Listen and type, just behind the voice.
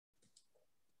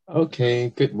Okay,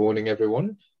 good morning,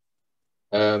 everyone.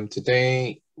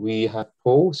 Today we have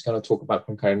Paul who's going to talk about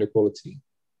Poincaré inequality.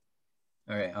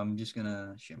 All right, I'm just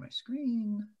gonna share my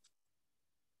screen.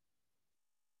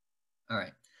 All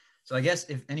right, so I guess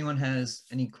if anyone has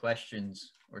any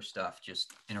questions or stuff,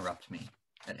 just interrupt me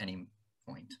at any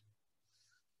point.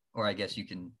 Or I guess you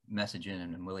can message in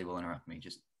and Willie will interrupt me.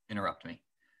 Just interrupt me.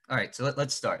 All right, so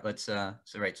let's start. So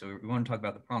we want to talk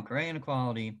about the Poincaré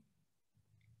inequality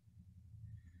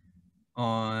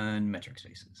on metric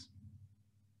spaces.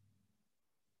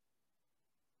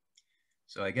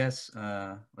 So I guess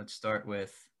let's start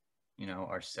with,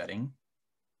 our setting,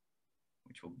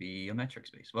 which will be a metric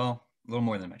space. Well, a little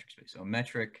more than a metric space. So a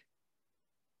metric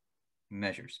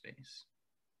measure space.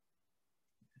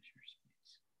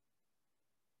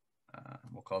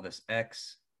 We'll call this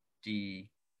x d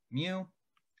mu.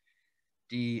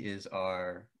 D is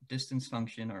our distance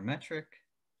function or metric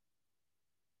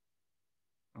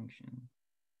function.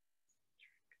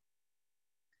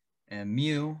 And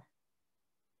mu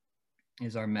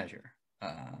is our measure.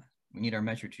 We need our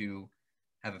measure to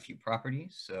have a few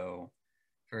properties. So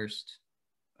first,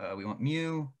 we want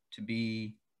mu to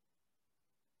be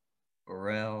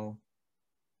Borel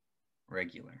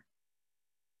regular.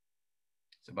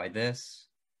 So by this,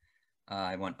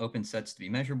 I want open sets to be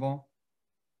measurable.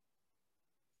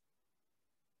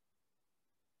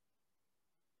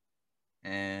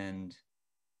 And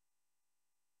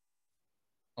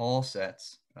all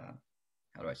sets,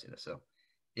 how do I say this? So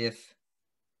if,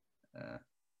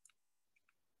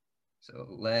 so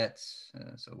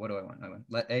what do I want? I want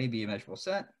let A be a measurable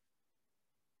set.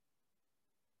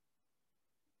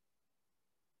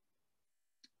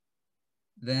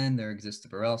 Then there exists a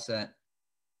Borel set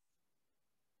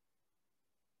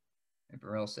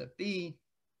B,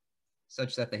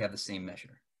 such that they have the same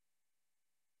measure.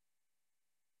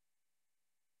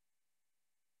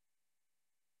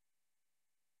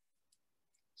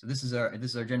 So this is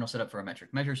our general setup for a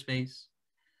metric measure space.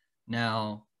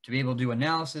 Now, to be able to do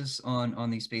analysis on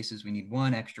these spaces, we need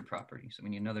one extra property. So we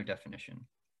need another definition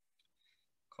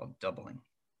called doubling.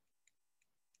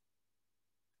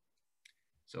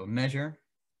 So a measure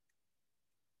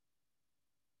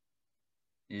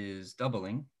is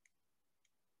doubling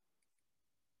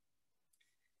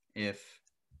if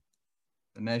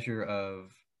the measure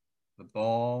of the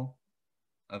ball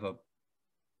of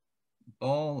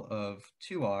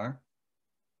 2r,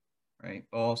 right?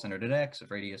 Ball centered at x of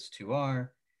radius 2r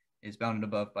is bounded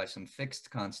above by some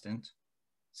fixed constant,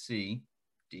 c,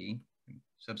 d,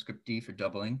 subscript d for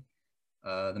doubling,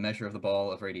 the measure of the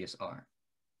ball of radius r.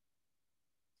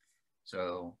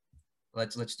 So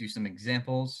let's do some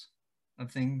examples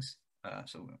of things.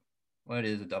 So what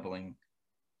is a doubling?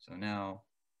 So now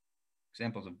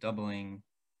examples of doubling,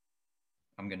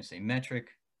 I'm going to say metric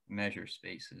measure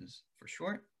spaces for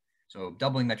short. So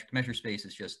doubling metric measure space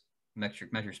is just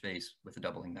metric measure space with a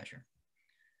doubling measure.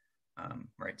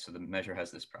 Right, so the measure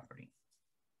has this property.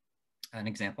 An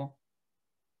example,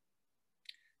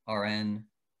 Rn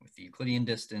with the Euclidean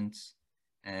distance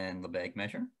and Lebesgue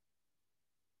measure.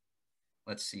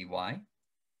 Let's see why.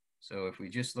 So if we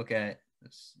just look at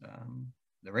this,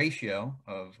 the ratio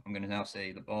of, I'm going to now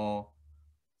say the ball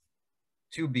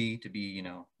 2b to be,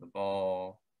 the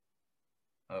ball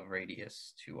of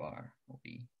radius 2r will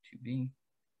be 2b,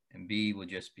 and b will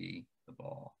just be the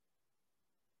ball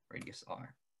radius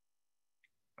r.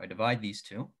 If I divide these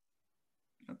two,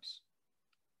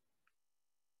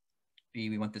 b,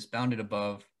 we want this bounded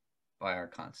above by our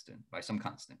constant, by some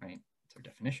constant, right? That's our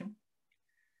definition.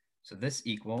 So this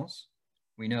equals,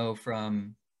 we know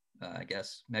from, I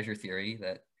guess, measure theory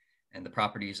that, and the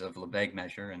properties of Lebesgue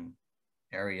measure and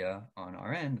area on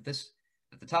Rn,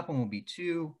 that the top one will be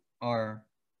 2r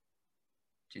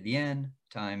to the n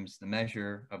times the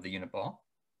measure of the unit ball.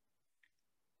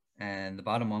 And the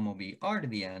bottom one will be r to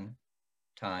the n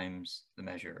times the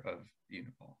measure of the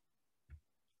unit ball.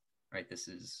 Right, this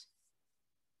is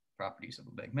properties of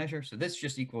Lebesgue measure. So this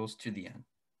just equals to the n.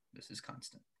 This is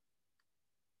constant.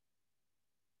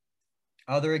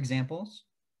 Other examples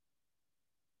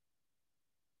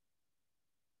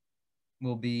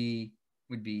would be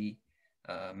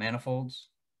manifolds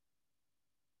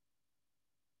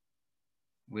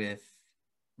with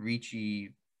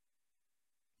Ricci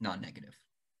non-negative.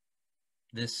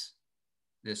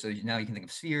 So now you can think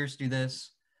of spheres do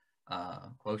this,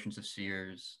 quotients of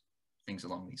spheres, things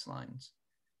along these lines.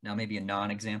 Now maybe a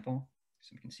non-example, so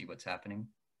we can see what's happening.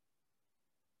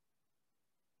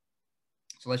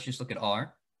 So let's just look at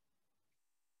R.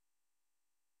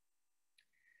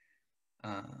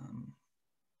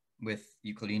 With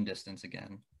Euclidean distance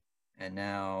again. And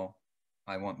now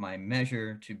I want my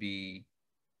measure to be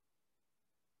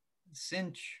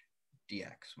sinh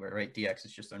dx, where right dx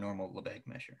is just our normal Lebesgue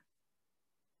measure.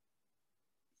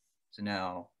 So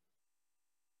now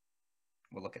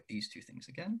we'll look at these two things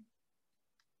again.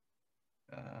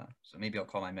 So maybe I'll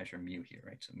call my measure mu here,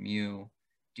 right? So mu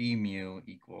d mu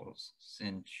equals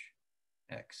sinh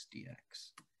x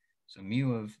dx. So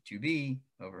mu of 2b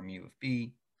over mu of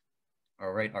b.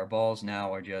 All right, our balls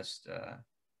now are just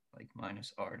like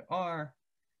minus r to r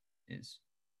is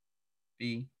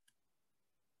b.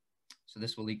 So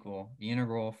this will equal the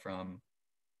integral from,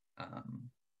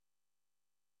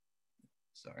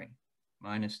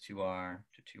 minus 2r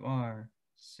to 2r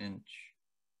sinh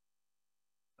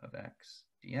of x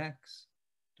dx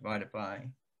divided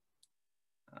by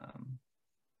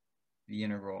the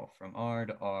integral from r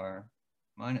to r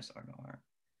minus r to r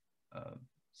of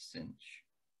sinh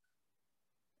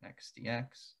x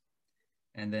dx.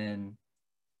 And then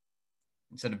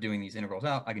instead of doing these integrals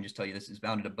out, I can just tell you this is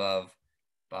bounded above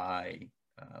by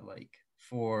like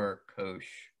 4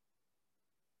 cosh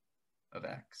of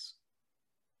x.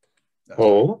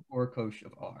 Oh. 4 cosh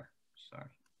of r, sorry.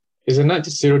 Isn't that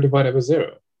just 0 divided by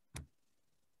 0?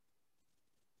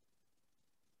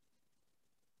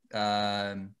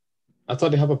 I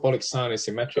thought the hyperbolic sign is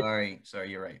symmetric. Sorry,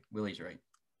 you're right. Willie's right.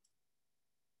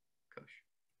 Cosh.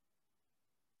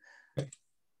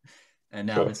 And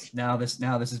now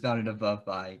this is bounded above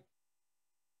by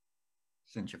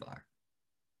sinh of r.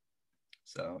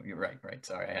 So you're right.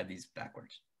 Sorry, I had these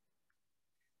backwards.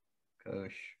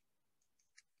 Cosh.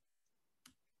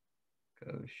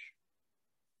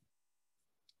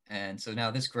 And so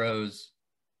now this grows.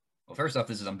 Well, first off,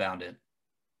 this is unbounded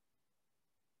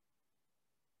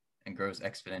and grows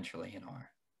exponentially in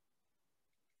R.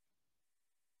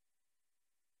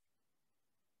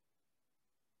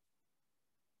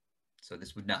 So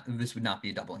this would not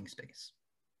be a doubling space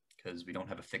because we don't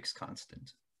have a fixed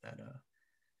constant that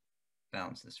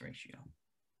bounds this ratio.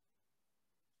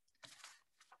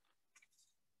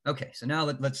 Okay, so now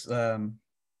let's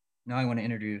now I want to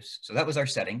introduce, so that was our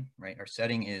setting, right? Our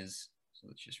setting is, so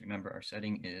let's just remember our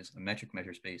setting is a metric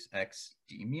measure space x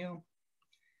d mu.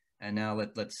 And now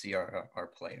let's see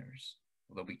our players.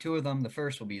 Well, there'll be 2 of them. The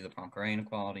first will be the Poincaré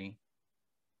inequality.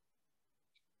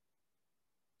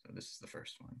 So this is the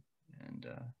first one. And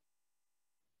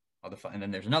I'll define, and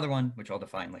then there's another one, which I'll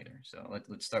define later. So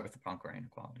let's start with the Poincaré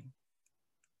inequality.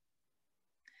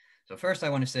 So first I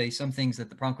want to say some things that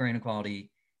the Poincaré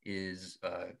inequality is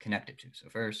connected to. So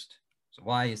first, so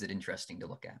why is it interesting to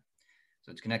look at?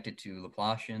 So it's connected to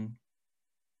Laplacian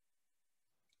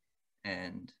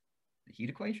and the heat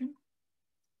equation.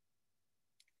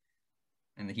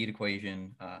 And the heat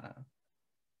equation,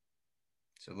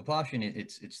 so Laplacian,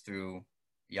 it's through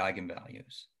the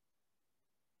eigenvalues.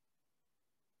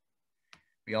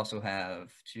 We also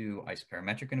have 2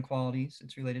 isoperimetric inequalities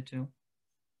it's related to.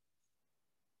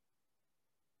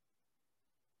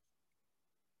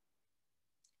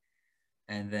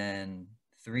 And then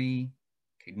 3,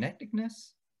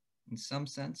 connectedness in some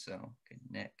sense. So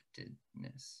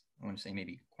connectedness, I want to say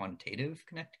maybe quantitative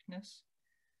connectedness.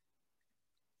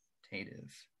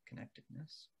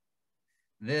 Connectedness.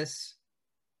 This,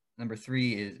 number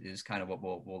 3, is kind of what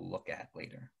we'll look at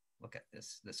later. Look at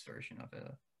this version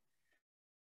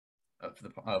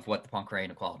of what the Poincaré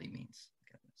inequality means.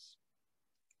 Look at this.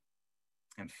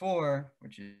 And 4,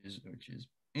 which is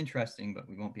interesting, but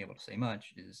we won't be able to say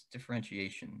much, is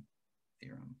differentiation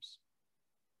theorems.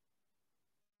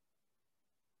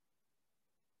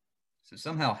 So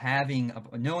somehow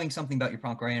knowing something about your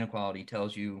Poincaré inequality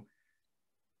tells you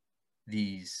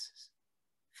these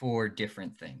 4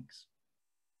 different things.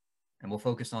 And we'll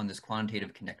focus on this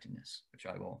quantitative connectedness, which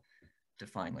I will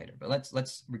define later. But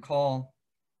let's recall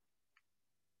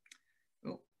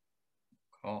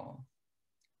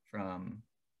from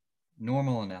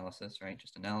normal analysis, right?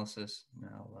 Just analysis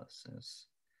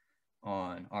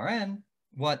on Rn,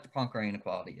 what the Poincaré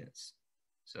inequality is.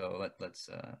 So let's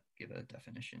give a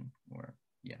definition,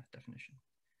 definition,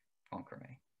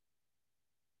 Poincaré.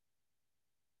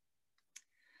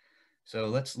 So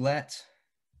let's let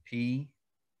P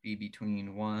be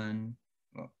between 1,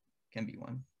 well, can be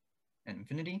 1 and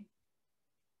infinity,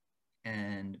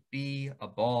 and B a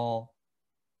ball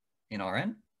in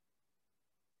Rn.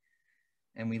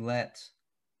 And we let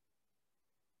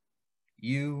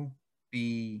U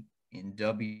be in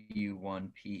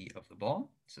W1P of the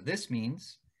ball. So this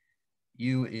means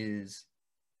U is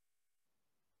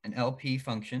an LP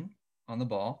function on the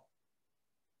ball,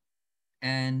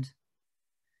 and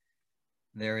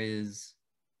there is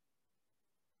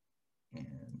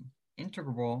an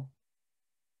integrable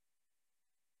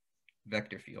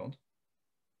vector field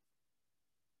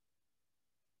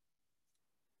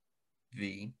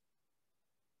v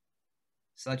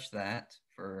such that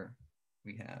I'm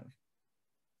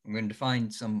going to define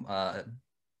some a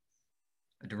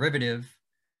derivative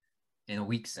in a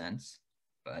weak sense,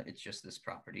 but it's just this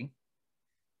property.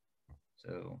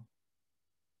 So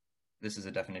this is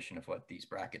a definition of what these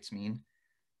brackets mean.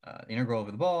 The integral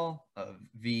over the ball of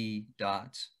v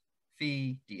dot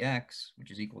phi dx,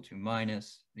 which is equal to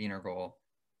minus the integral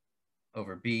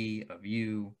over b of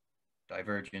u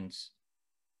divergence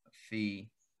of phi,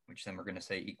 which then we're going to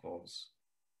say equals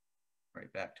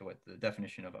right back to what the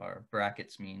definition of our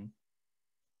brackets mean,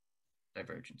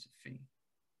 divergence of phi.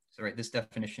 So right, this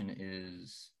definition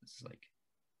is like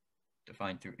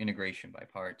defined through integration by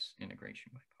parts,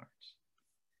 integration by parts.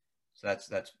 So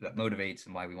that motivates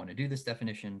and why we want to do this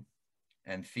definition.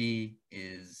 And phi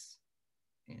is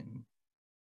in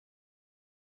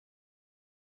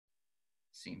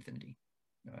C infinity,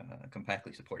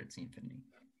 compactly supported C infinity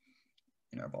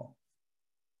in our ball.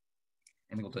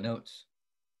 And we will denote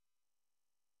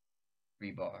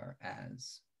rebar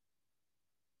as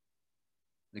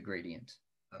the gradient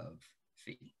of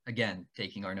phi. Again,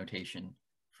 taking our notation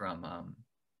from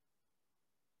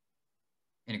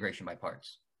integration by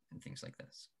parts and things like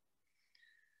this.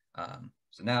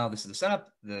 So now this is the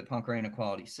setup. The Poincaré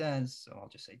inequality says, so I'll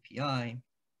just say PI,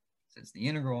 says the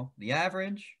integral, the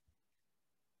average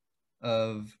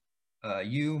of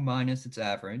u minus its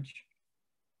average,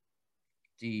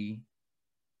 d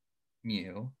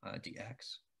mu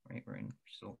dx, right? We're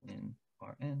still in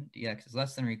Rn, dx is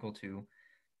less than or equal to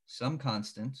some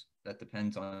constant that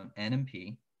depends on n and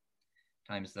p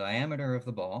times the diameter of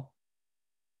the ball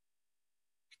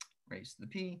raised to the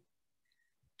p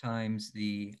times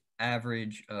the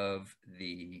average of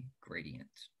the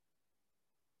gradient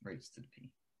raised to the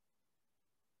p.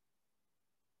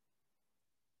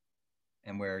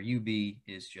 And where ub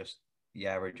is just the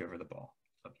average over the ball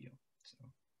of u. So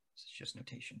this is just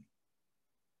notation.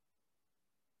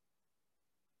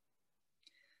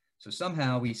 So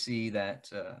somehow we see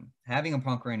that having a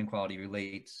Poincaré inequality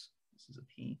relates, this is a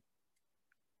p,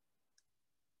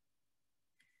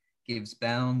 gives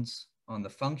bounds on the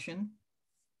function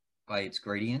by its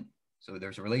gradient. So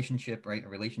there's a relationship, right? A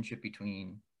relationship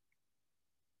between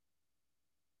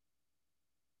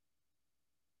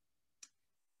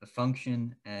the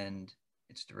function and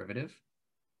its derivative.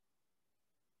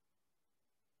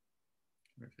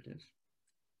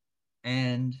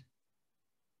 And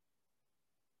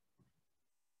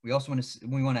we also want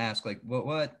to ask, like,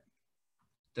 what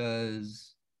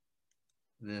does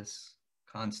this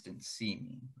constant c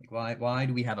mean? Like, why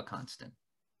do we have a constant?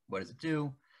 What does it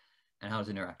do? And how does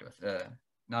it interact with?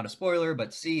 Not a spoiler,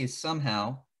 but c is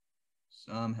somehow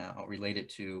related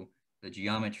to the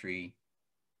geometry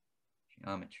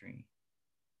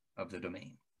of the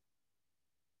domain.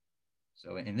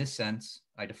 So in this sense,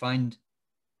 I defined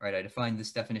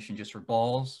this definition just for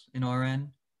balls in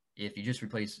Rn. If you just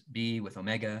replace B with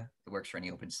omega, it works for any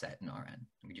open set in Rn.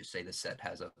 We just say the set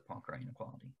has a Poincaré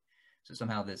inequality. So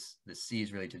somehow this C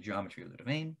is related to the geometry of the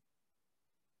domain.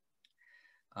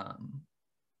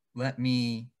 Let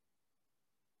me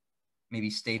maybe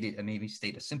state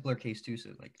a simpler case too.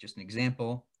 So like just an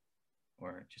example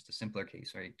or just a simpler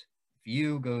case, right? If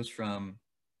U goes from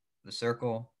the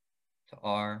circle to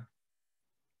R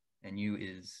and U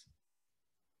is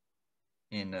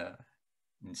in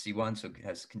C1, so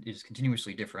it is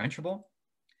continuously differentiable,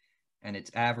 and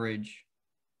its average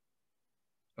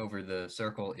over the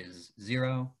circle is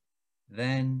 0,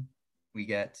 then we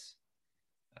get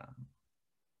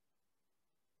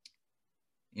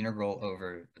integral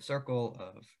over the circle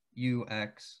of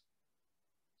ux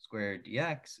squared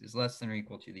dx is less than or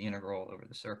equal to the integral over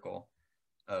the circle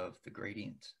of the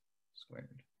gradient squared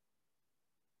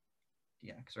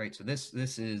dx, right? So this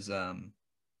is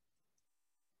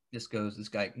this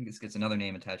gets another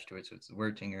name attached to it, so it's the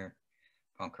Wirtinger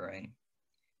Poincaré.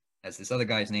 Has this other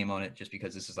guy's name on it just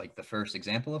because this is like the first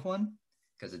example of one,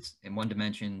 because it's in one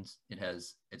dimensions.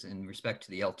 It's in respect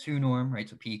to the L2 norm, right?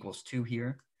 So p equals 2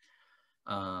 here.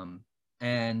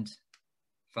 And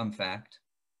fun fact,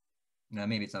 now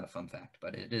maybe it's not a fun fact,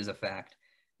 but it is a fact.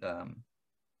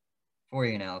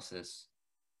 Fourier analysis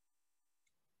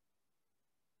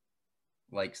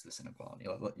likes this inequality,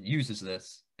 uses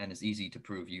this, and is easy to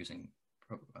prove using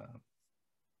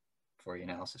Fourier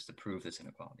analysis to prove this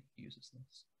inequality, uses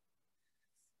this.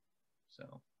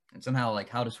 So, and somehow, like,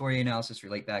 how does Fourier analysis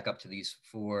relate back up to these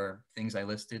 4 things I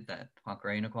listed that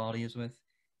Poincaré inequality is with?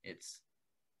 It's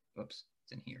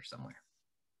in here somewhere,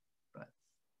 but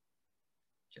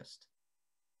just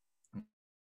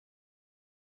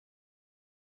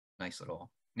nice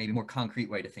little, maybe more concrete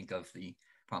way to think of the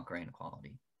Poincaré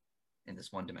inequality. in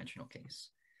this one-dimensional case.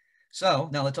 So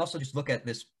now let's also just look at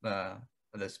this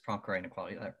this Poincaré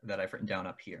inequality that I've written down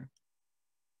up here.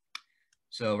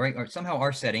 So right, or somehow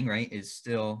our setting, right, is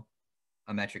still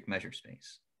a metric measure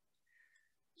space.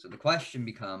 So the question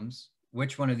becomes,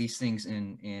 which one of these things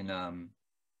in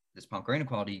this Poincaré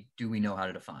inequality do we know how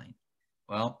to define?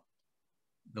 Well,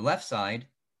 the left side,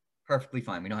 perfectly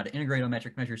fine. We know how to integrate on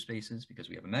metric measure spaces because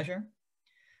we have a measure.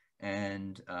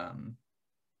 And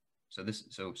so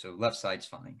left side's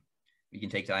fine. We can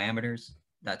take diameters.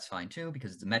 That's fine too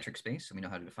because it's a metric space, so we know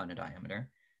how to define a diameter.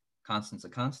 Constant's a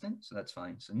constant, so that's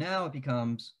fine. So now it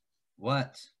becomes,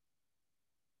 what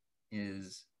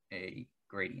is a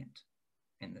gradient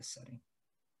in this setting?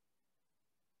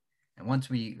 And once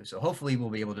so hopefully we'll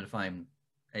be able to define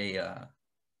a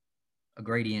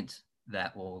gradient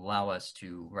that will allow us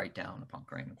to write down a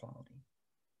Poincaré inequality.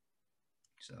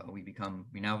 So we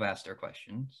now have asked our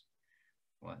questions.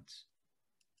 What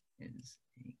is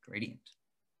a gradient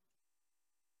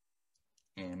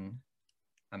in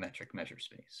a metric measure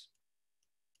space?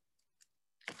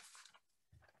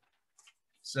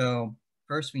 So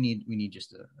first we need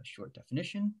just a short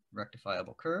definition,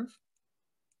 rectifiable curve.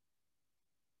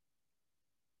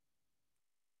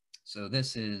 So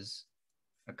this is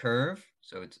a curve,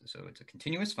 so it's a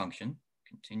continuous function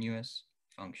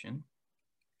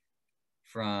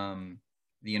from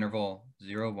the interval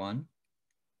 0, 1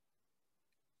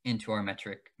 into our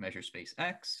metric measure space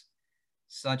X,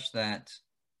 such that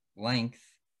length,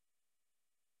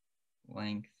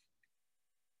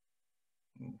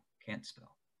 can't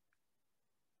spell.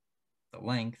 The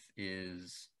length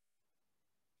is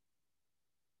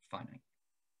finite.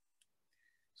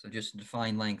 So just to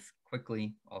define length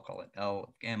quickly, I'll call it L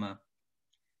of gamma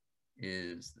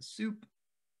is the sup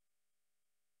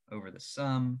over the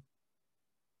sum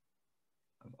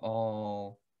of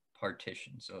all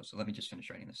partitions. So let me just finish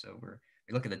writing this. So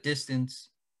we look at the distance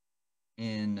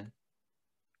in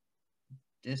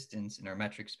our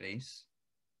metric space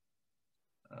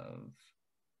of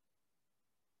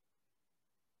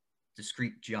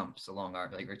discrete jumps along our,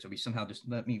 right? So we somehow just,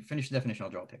 let me finish the definition, I'll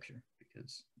draw a picture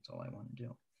because that's all I want to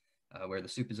do. Where the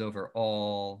sup is over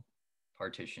all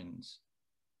partitions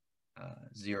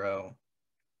 0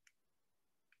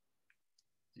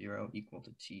 equal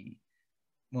to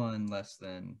T1 less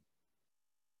than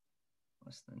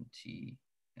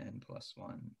Tn plus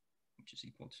 1, which is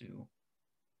equal to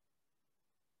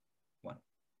 1. All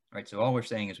right, so all we're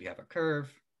saying is we have a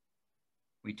curve.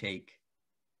 We take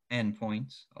n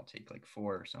points. I'll take like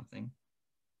 4 or something.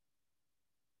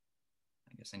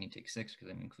 I guess I need to take 6 because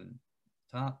I didn't include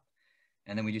the top.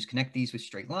 And then we just connect these with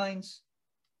straight lines.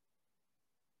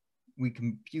 We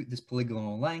compute this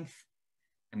polygonal length.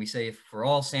 And we say if for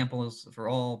all samples, for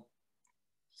all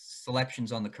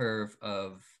selections on the curve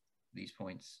of these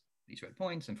points, these red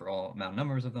points, and for all amount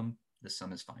numbers of them, the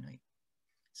sum is finite.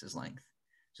 This is length.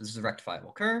 So this is a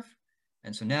rectifiable curve.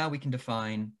 And so now we can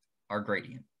define our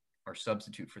gradient, our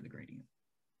substitute for the gradient.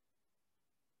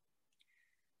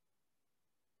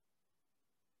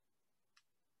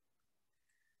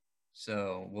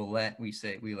 So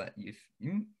if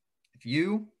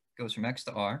u goes from x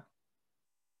to r,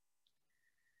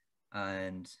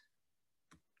 and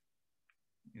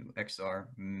x to r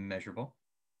measurable,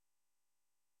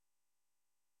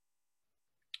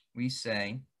 we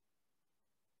say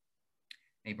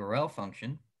a Borel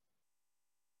function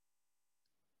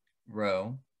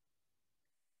rho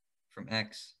from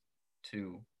x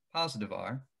to positive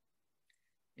r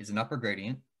is an upper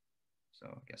gradient. So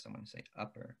I guess I'm going to say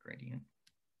upper gradient.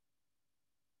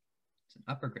 It's an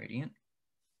upper gradient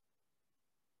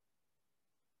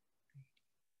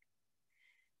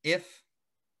if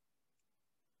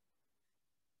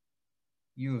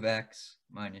u of x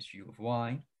minus u of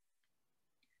y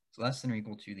is less than or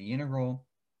equal to the integral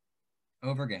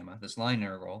over gamma, this line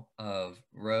integral of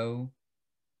rho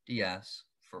ds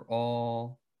for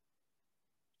all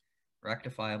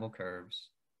rectifiable curves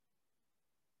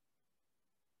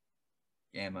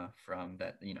gamma from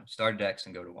that, start at x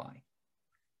and go to y,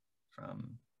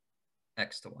 from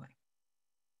x to y.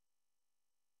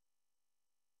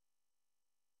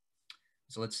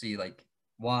 So let's see, like,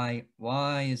 why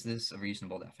is this a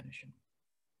reasonable definition?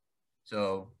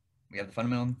 So we have the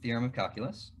fundamental theorem of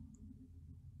calculus,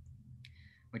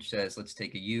 which says let's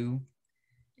take a u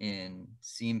in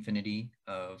C infinity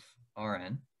of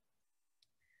Rn,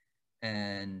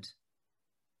 and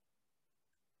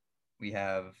we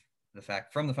have the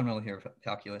fact from the fundamental theorem of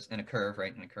calculus and a curve,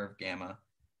 right, and a curve gamma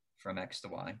from x to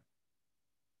y.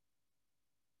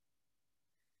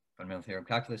 Fundamental theorem of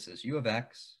calculus is u of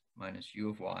x minus u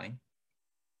of y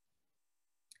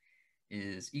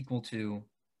is equal to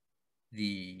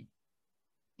the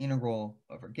integral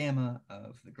over gamma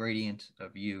of the gradient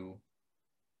of u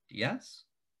ds.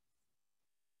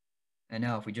 And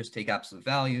now if we just take absolute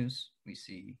values, we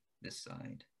see this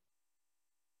side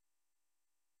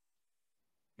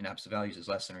in absolute values is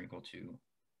less than or equal to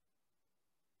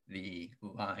the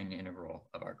line integral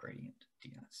of our gradient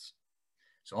ds.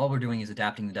 So all we're doing is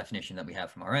adapting the definition that we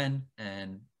have from Rn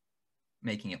and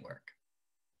making it work.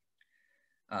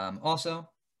 Also,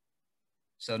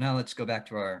 so now let's go back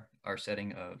to our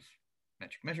setting of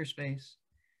metric measure space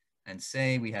and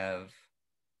say we have,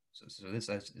 so this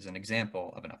is an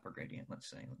example of an upper gradient. Let's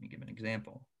say, let me give an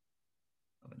example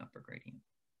of an upper gradient.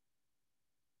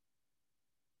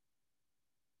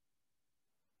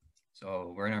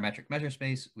 So we're in our metric measure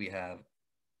space. We have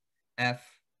f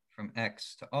from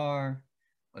x to r.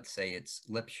 Let's say it's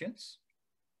Lipschitz,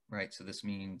 right? So this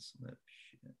means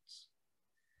Lipschitz.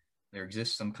 There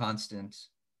exists some constant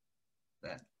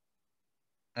that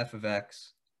f of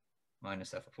x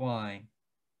minus f of y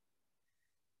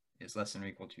is less than or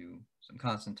equal to some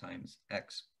constant times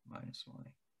x minus y.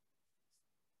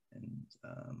 And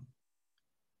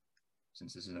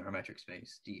since this is our metric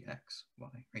space, dx, y,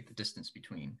 right? The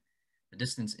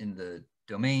distance in the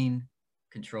domain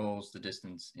controls the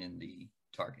distance in the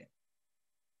target.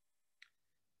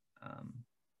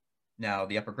 Now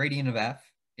the upper gradient of f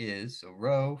is, so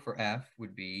rho for f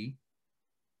would be,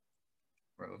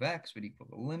 rho of x would equal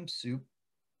the limb sup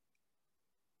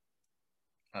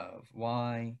of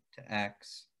y to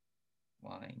x,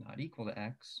 y not equal to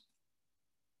x,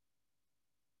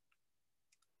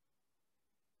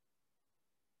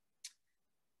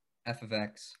 f of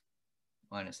x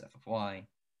minus f of y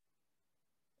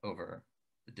over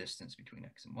the distance between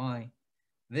x and y.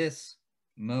 This,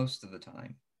 most of the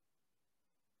time,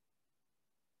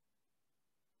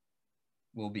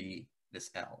 will be this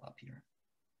L up here.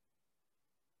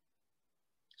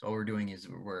 So all we're doing is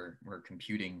we're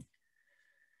computing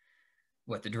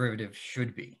what the derivative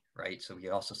should be, right? So we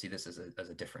also see this as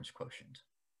a difference quotient.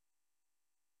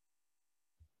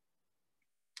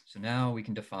 So now we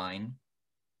can define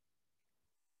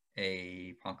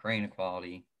a Poincaré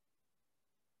inequality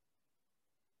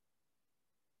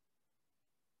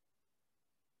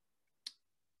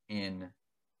in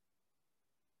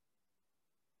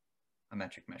a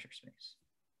metric measure space,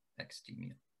 x d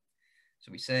mu.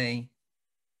 So we say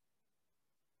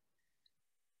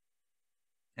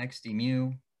x d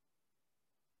mu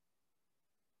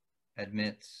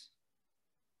admits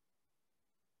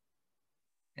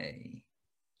a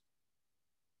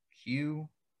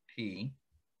QP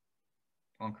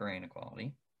Poincaré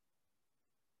inequality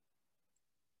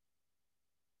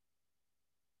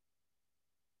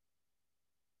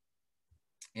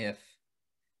if,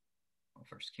 well,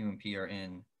 first Q and P are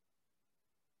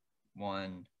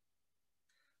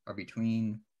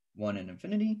between 1 and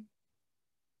infinity.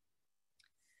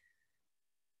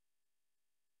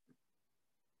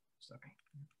 Sorry,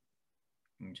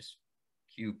 let me just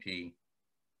QP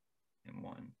and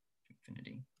 1 to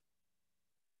infinity.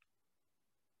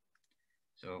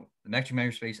 So the metric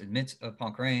measure space admits a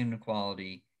Poincaré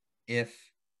inequality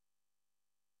if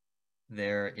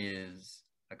there is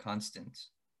a constant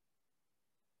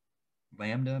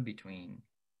lambda between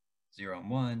 0 and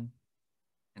 1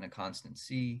 and a constant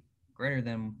c greater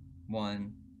than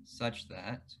 1 such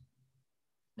that,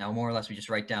 now more or less we just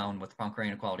write down what the Poincaré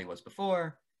inequality was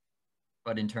before,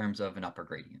 but in terms of an upper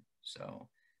gradient. So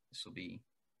this will be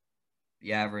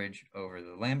the average over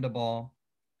the lambda ball,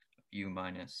 u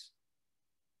minus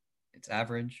its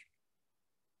average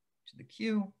to the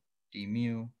q, d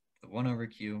mu, the 1 over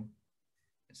q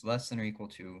is less than or equal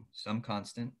to some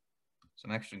constant. So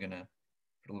I'm actually going to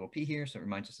put a little p here so it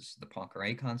reminds us this is the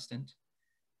Poincaré constant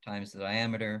times the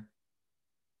diameter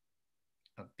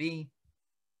of b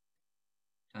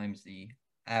times the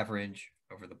average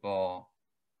over the ball,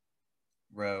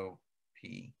 rho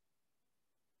p,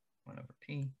 1 over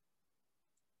p.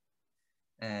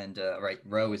 And right,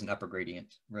 rho is an upper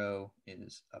gradient. Rho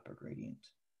is upper gradient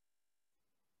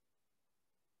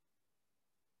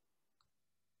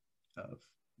of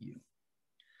u.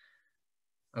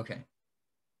 Okay.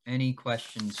 Any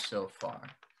questions so far? All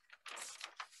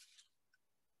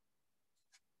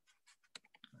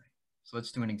right. So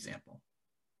let's do an example.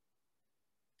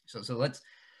 So let's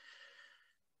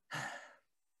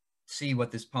see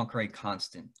what this Poincaré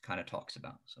constant kind of talks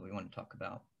about. So we want to talk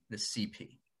about this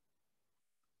CP.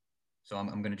 So I'm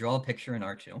going to draw a picture in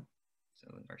R2.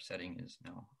 So our setting is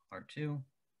now R2.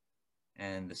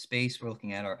 And the space we're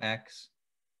looking at, our X,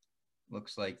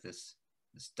 looks like this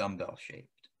dumbbell shaped.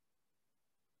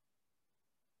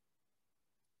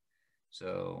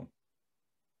 So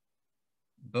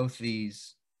both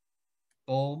these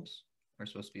bulbs are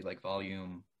supposed to be like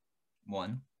volume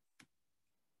 1.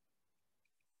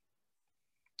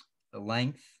 The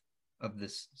length of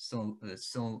this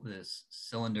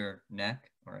cylinder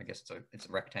neck, or I guess it's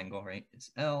a rectangle, right?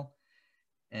 It's L,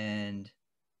 and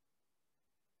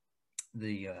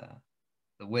the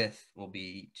width will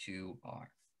be 2R.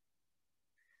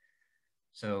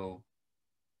 So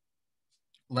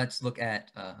let's look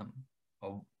at a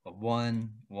 1-1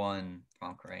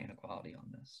 Poincaré inequality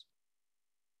on this.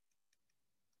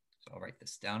 So I'll write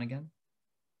this down again.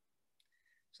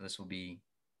 So this will be,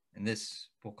 and this,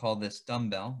 we'll call this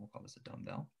dumbbell. We'll call this a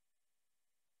dumbbell.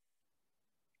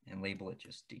 And label it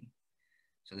just D.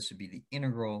 So this would be the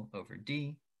integral over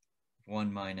D,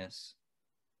 1 minus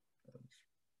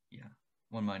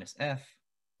f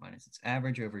minus its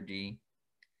average over D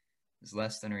is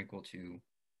less than or equal to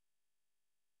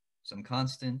some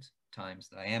constant times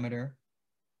the diameter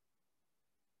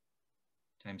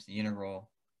times the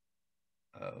integral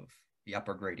of the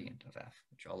upper gradient of f,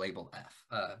 which I'll label f,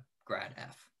 grad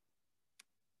f.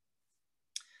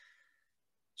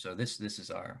 So this is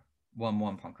our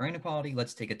 1-1 Poincaré inequality.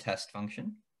 Let's take a test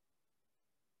function.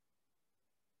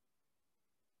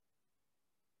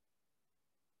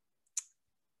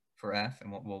 For f,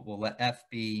 and we'll let f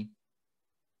be,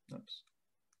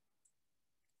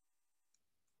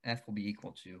 f will be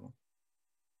equal to,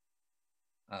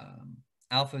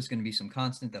 alpha is going to be some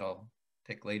constant that I'll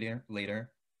pick later.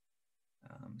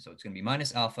 So it's going to be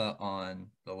minus alpha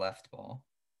on the left ball.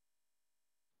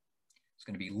 It's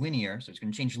going to be linear, so it's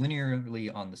going to change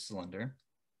linearly on the cylinder.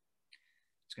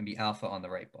 It's going to be alpha on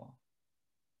the right ball.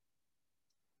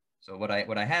 So what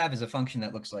I have is a function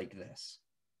that looks like this.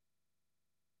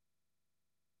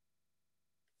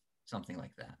 Something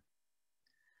like that.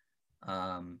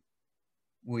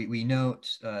 We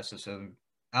note, so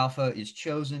alpha is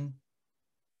chosen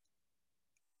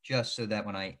just so that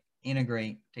when I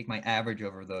integrate, take my average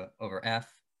over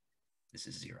f, this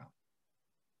is 0.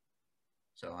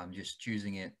 So I'm just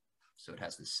choosing it so it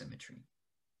has this symmetry.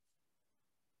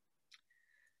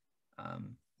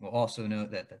 We'll also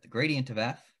note that the gradient of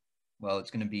f, well,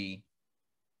 it's going to be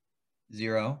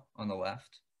 0 on the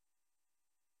left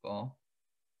ball.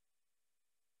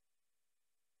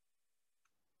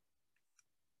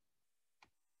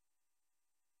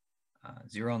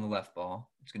 0 on the left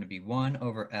ball. It's going to be 1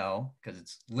 over L because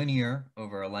it's linear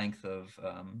over a length of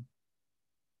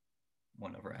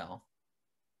 1 over L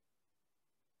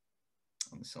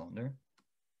on the cylinder.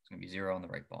 It's going to be 0 on the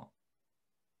right ball.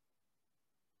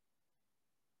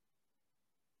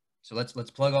 So let's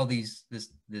plug all these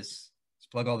let's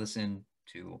plug all this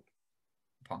into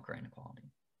Poincaré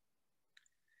inequality.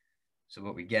 So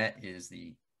what we get is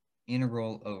the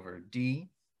integral over D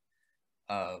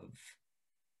of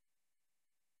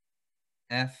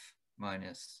f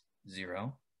minus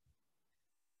 0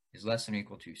 is less than or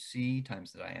equal to c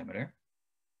times the diameter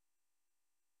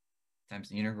times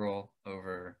the integral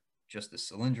over just the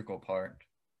cylindrical part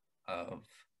of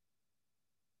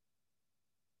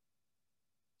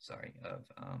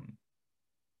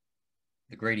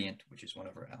the gradient, which is 1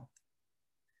 over L.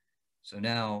 So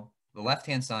now the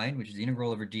left-hand side, which is the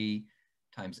integral over D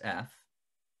times f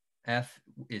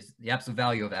is the absolute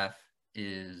value of f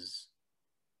is,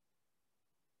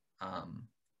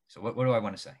 so what do I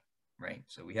want to say, right?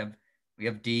 So we have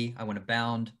D, I want to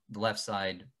bound the left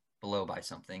side below by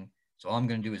something. So all I'm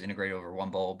going to do is integrate over 1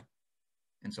 bulb.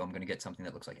 And so I'm going to get something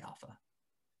that looks like alpha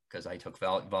because I took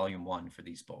volume 1 for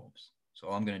these bulbs. So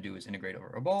all I'm going to do is integrate over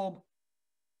a bulb,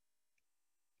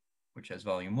 which has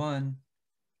volume 1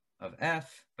 of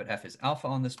f, but f is alpha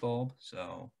on this bulb.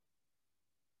 So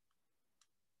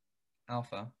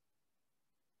alpha.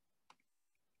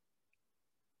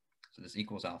 So this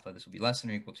equals alpha. This will be less than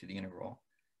or equal to the integral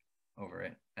over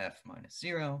it, f minus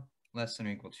 0, less than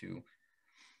or equal to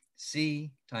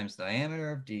c times the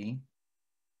diameter of D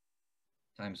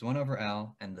times 1 over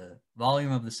L, and the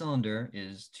volume of the cylinder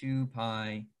is 2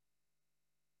 pi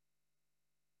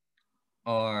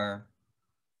r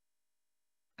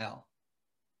L.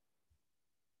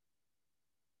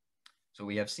 So what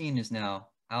we have seen is now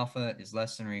alpha is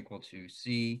less than or equal to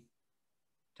c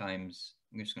times,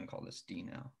 I'm just going to call this D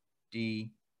now,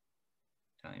 D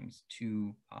times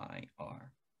 2 pi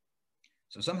r.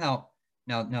 So somehow,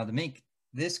 now to make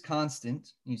this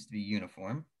constant needs to be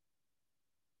uniform.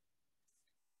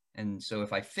 And so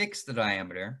if I fix the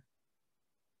diameter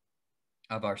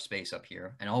of our space up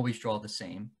here and always draw the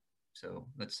same, so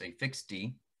let's say fix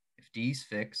D. If D's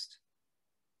fixed,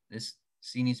 this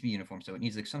C needs to be uniform. So it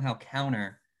needs to somehow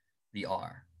counter the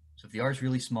R. So if the R is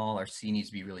really small, our C needs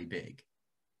to be really big.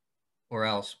 Or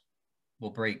else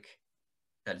we'll break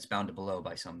that it's bounded below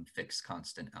by some fixed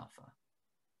constant alpha.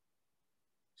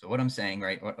 So what I'm saying,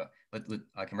 right,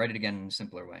 I can write it again in a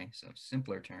simpler way. So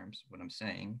simpler terms, what I'm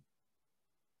saying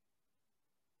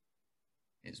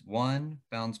is 1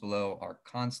 bounds below our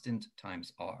constant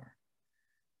times r.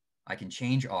 I can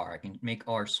change r, I can make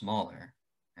r smaller,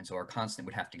 and so our constant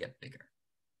would have to get bigger.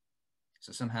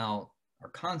 So somehow our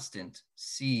constant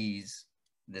sees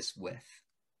this width.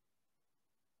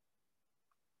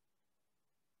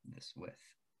 This width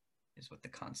is what the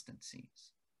constant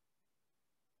sees.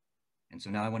 And so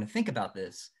now I want to think about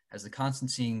this as the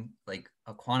constant seeing like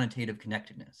a quantitative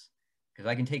connectedness, because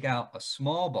I can take out a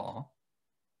small ball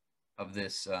of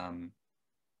this, like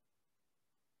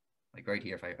right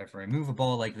here, if I remove a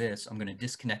ball like this, I'm going to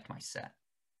disconnect my set.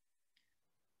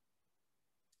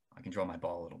 I can draw my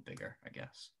ball a little bigger, I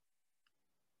guess.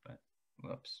 But,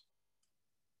 whoops.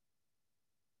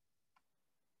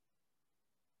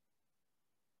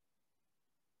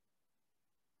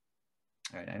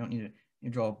 All right, I don't need to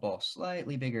draw a ball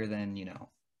slightly bigger than, you know,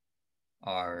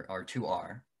 our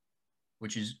 2r,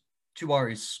 which is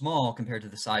 2r is small compared to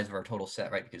the size of our total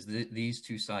set, right? Because these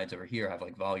two sides over here have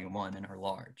like volume 1 and are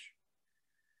large.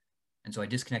 And so I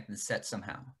disconnected the set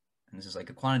somehow. And this is like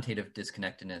a quantitative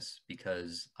disconnectedness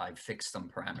because I've fixed some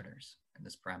parameters. And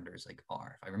this parameter is like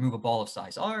r. If I remove a ball of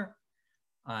size r,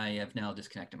 I have now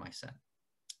disconnected my set.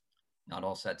 Not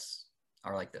all sets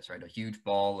are like this, right? A huge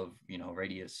ball of, you know,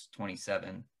 radius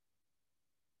 27.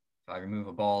 If I remove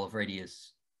a ball of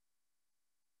radius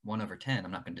 1/10,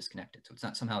 I'm not going to disconnect it. So it's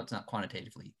not somehow it's not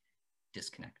quantitatively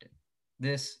disconnected.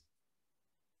 This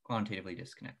quantitatively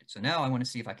disconnected. So now I want to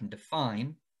see if I can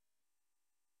define.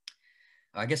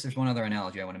 I guess there's one other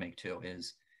analogy I want to make too.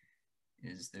 Is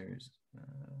there's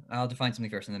I'll define something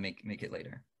first and then make it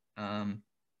later.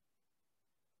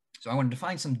 So I want to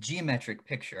define some geometric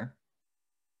picture.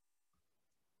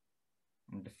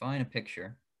 I'm going to define a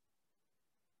picture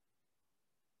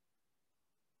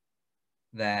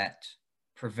that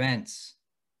prevents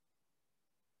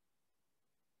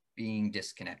being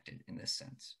disconnected in this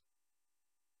sense.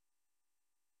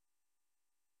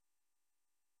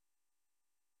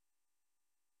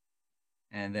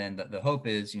 And then the hope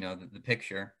is, you know, that the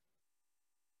picture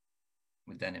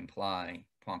would then imply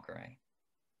Poincaré.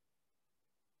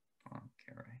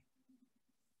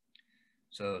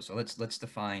 So let's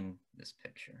define this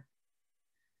picture,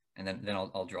 and then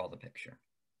I'll draw the picture.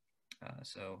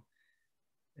 So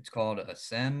it's called a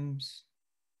SEMS.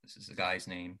 This is the guy's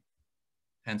name.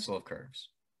 Pencil of curves.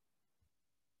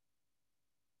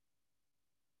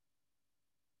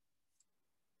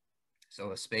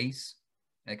 So a space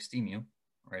x d mu,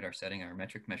 right? Our setting, our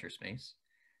metric measure space.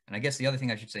 And I guess the other thing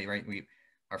I should say, right?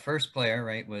 Our first player,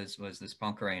 right, was this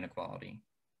Poincaré inequality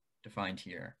defined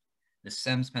here. This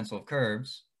SEMS pencil of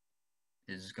curves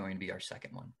is going to be our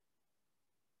second one.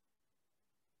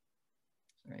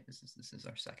 So, right, this is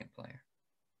our second player.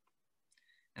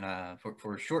 And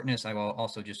for shortness, I will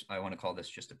also I want to call this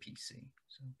just a PC.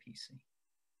 So PC,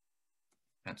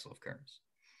 pencil of curves.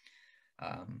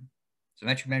 So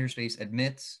metric measure space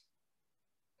admits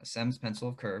a SEMS pencil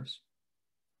of curves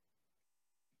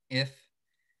if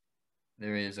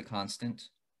there is a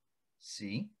constant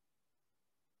C,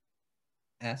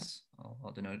 S,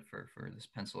 I'll denote it for this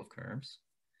pencil of curves,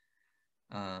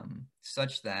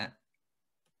 such that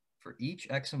for each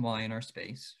x and y in our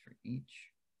space, for each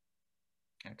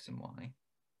x and y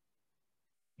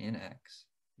in X,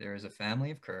 there is a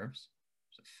family of curves.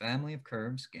 So family of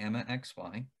curves, gamma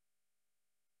xy.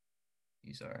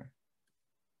 These are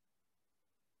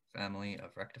family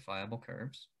of rectifiable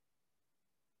curves.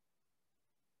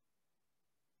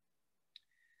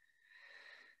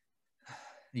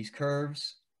 These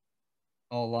curves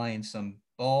all lie in some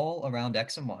ball around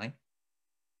x and y.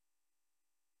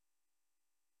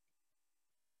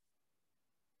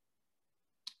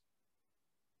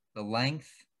 The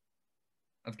length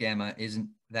of gamma isn't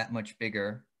that much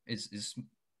bigger, is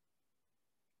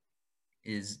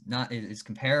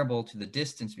comparable to the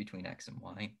distance between x and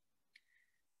y.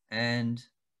 And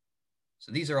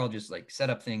so these are all just like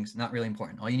setup things, not really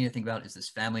important. All you need to think about is this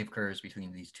family of curves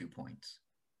between these 2 points.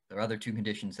 The other 2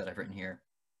 conditions that I've written here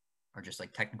are just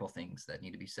like technical things that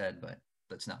need to be said, but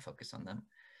let's not focus on them.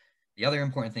 The other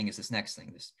important thing is this next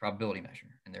thing, this probability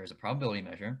measure. And there is a probability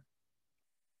measure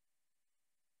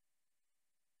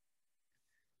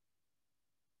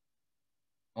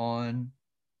on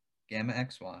gamma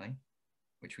xy,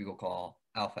 which we will call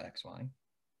alpha xy,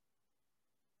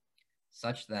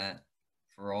 such that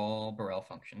for all Borel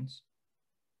functions,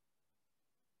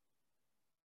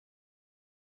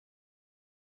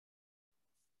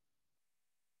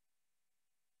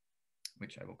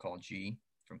 which I will call g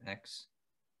from x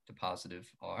to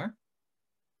positive r,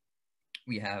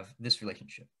 we have this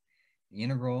relationship. The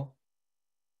integral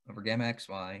over gamma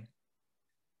xy,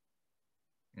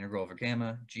 integral over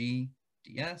gamma g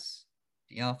ds,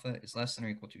 d alpha is less than or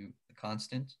equal to the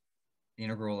constant, the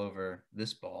integral over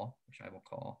this ball, which I will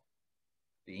call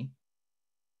b,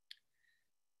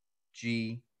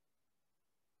 g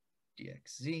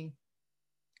dxz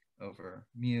over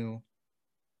mu,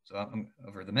 so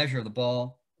over the measure of the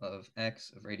ball of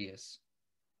x of radius,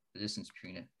 the distance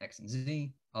between x and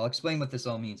z. I'll explain what this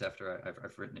all means after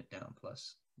I've written it down.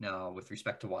 Plus, now with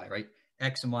respect to y, right?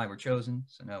 X and y were chosen,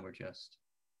 so now we're just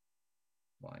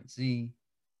yz,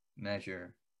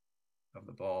 measure of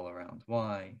the ball around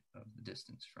y of the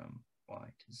distance from y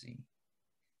to z,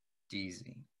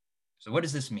 dz. So what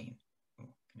does this mean? Oh,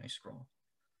 can I scroll?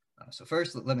 So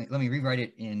first, let me rewrite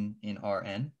it in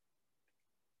Rn.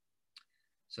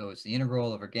 So it's the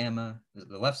integral over gamma.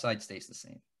 The left side stays the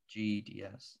same. G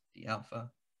ds d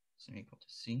alpha is equal to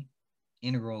c.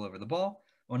 Integral over the ball.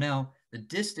 Well, now the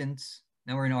distance,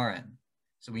 now we're in Rn.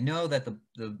 So we know that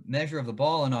the measure of the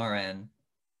ball in Rn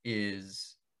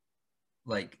is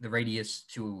like the radius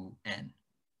to n,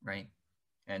 right?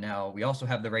 And now we also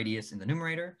have the radius in the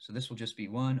numerator. So this will just be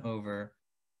 1 over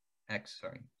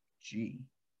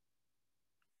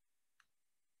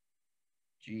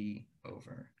g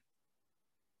over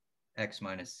x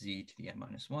minus z to the n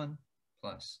minus 1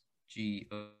 plus g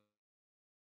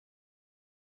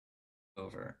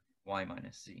over y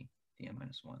minus z to the n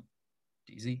minus 1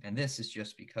 dz. And this is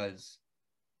just because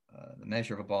the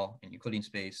measure of a ball in Euclidean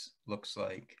space looks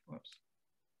like, whoops,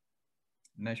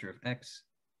 measure of x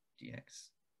dx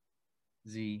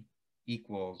z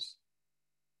equals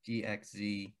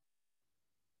dxz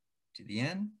to the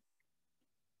n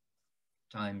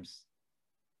times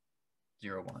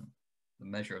 0, 1, the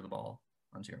measure of the ball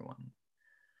on 0, 1.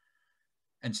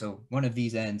 And so one of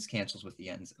these ends cancels with the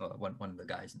ends, one of the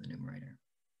guys in the numerator.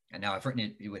 And now I've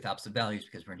written it with opposite values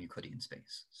because we're in Euclidean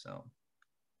space. So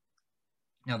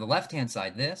now the left-hand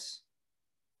side, this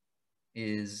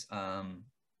is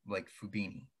like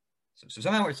Fubini. So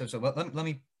somehow, let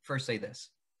me first say this.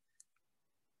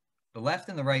 The left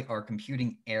and the right are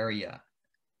computing area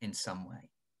in some way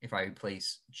if I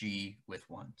replace G with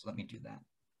 1. So let me do that.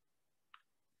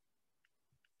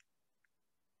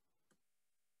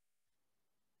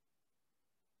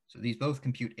 So these both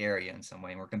compute area in some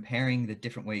way, and we're comparing the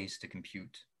different ways to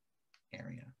compute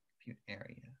area.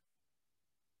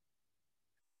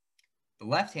 The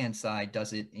left-hand side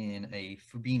does it in a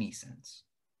Fubini sense,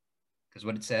 because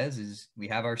what it says is we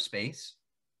have our space,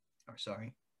 or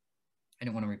sorry, I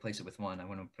didn't want to replace it with 1. I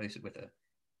want to replace it with a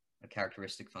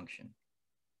characteristic function.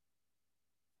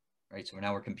 Right, so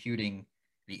now we're computing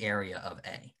the area of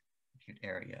A, compute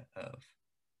area of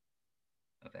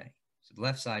A. So the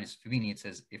left side is Fubini. It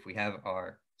says if we have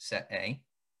our set A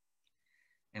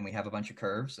and we have a bunch of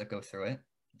curves that go through it,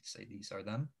 let's say these are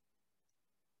them,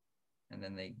 and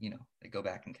then they go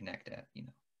back and connect at,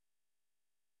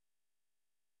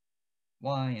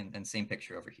 Y, and same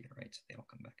picture over here, right? So they all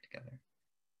come back together.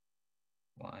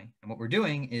 Y. And what we're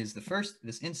doing is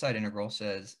this inside integral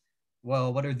says,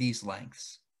 well, what are these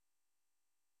lengths?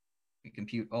 We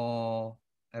compute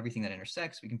everything that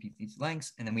intersects, we compute these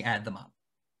lengths, and then we add them up.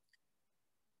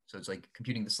 So it's like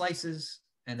computing the slices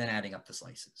and then adding up the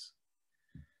slices.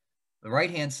 The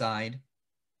right-hand side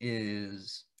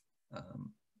is a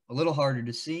little harder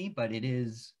to see, but it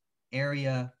is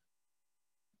area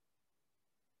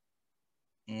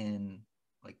in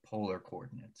like polar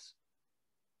coordinates.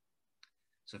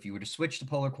 So if you were to switch to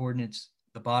polar coordinates,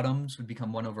 the bottoms would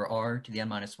become 1 over r to the n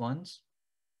minus 1s,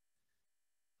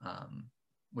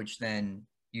 which then,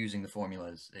 using the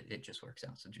formulas, it just works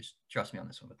out. So just trust me on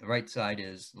this one. But the left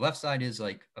side is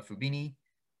like a Fubini,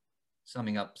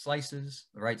 summing up slices.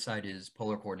 The right side is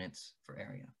polar coordinates for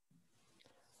area.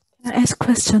 Can I ask a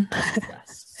question?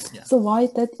 Yes. Yeah. So why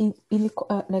that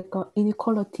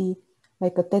inequality,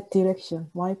 like that direction?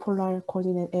 Why polar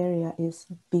coordinate area is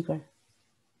bigger?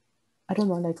 I don't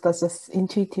know. Like that's just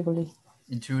intuitively.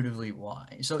 Intuitively,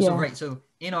 why? So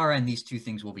in Rn, these two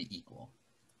things will be equal.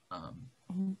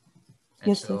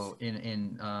 And so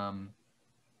in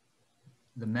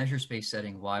the measure space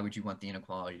setting, why would you want the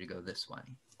inequality to go this way?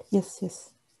 Yes.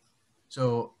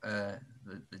 So the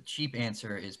cheap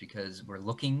answer is because we're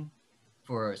looking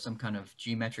for some kind of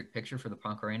geometric picture for the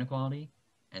Poincaré inequality,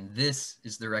 and this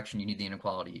is the direction you need the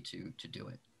inequality to do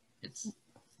it.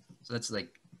 So that's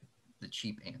like the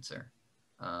cheap answer.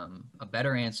 A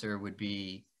better answer would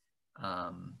be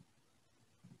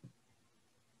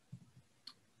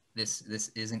this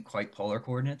isn't quite polar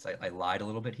coordinates. I lied a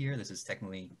little bit here. This is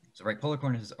technically, so right, polar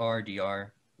coordinates is r,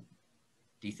 dr,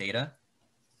 d theta,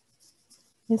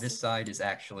 Yes. this side is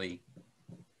actually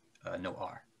no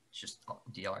r. It's just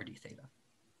dr d theta.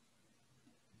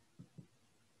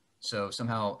 So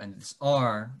somehow, and this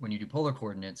r, when you do polar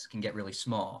coordinates, can get really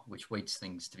small, which weights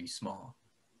things to be small.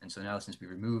 And so now since we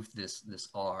removed this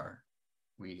r,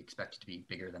 we expect it to be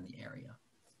bigger than the area.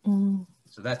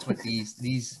 So that's what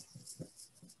these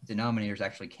denominators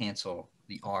actually cancel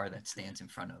the r that stands in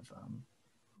front of.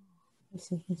 I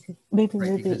see. Maybe,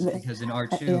 right, maybe. because in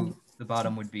R2, the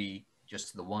bottom would be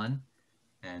just the 1,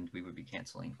 and we would be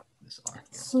canceling this r here.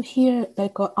 So here,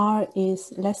 like r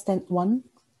is less than 1?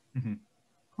 Mm-hmm.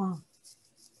 Wow.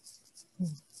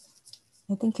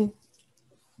 Thank you.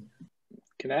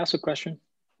 Can I ask a question?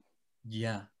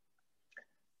 Yeah.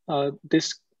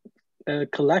 This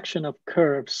collection of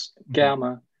curves,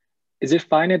 gamma, is it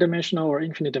finite dimensional or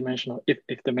infinite dimensional,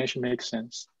 if dimension makes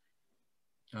sense?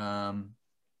 I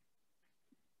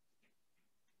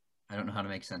don't know how to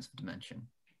make sense of dimension.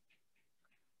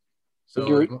 So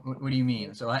like, what do you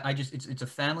mean? So I just, it's a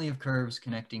family of curves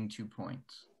connecting 2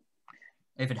 points.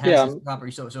 If it has this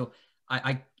property, so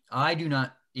I do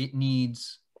not, it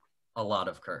needs a lot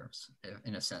of curves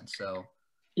in a sense. So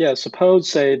yeah, suppose,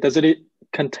 say, does it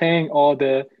contain all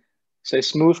the, say,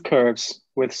 smooth curves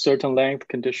with certain length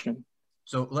condition?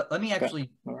 So let me actually,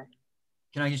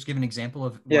 can I just give an example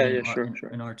of one in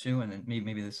R2, and then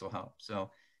maybe this will help.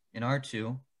 So in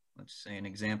R2, let's say an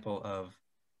example of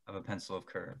a pencil of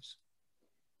curves.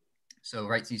 So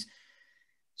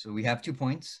so we have 2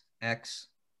 points, x.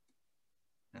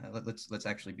 Let's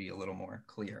actually be a little more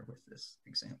clear with this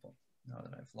example now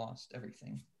that I've lost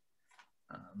everything.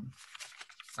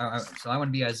 So I want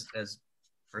to be as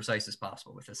precise as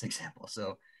possible with this example.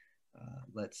 So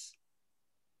let's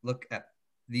look at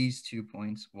these 2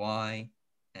 points, y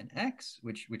and x,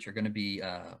 which are going to be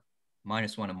 -1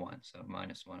 and 1. So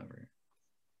 -1 over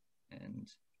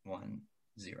and 1,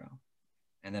 0.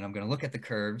 And then I'm going to look at the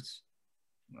curves.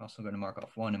 I'm also going to mark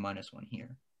off 1 and -1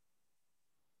 here.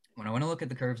 When I want to look at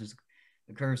the curves, is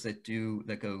the curves that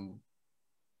go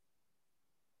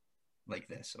like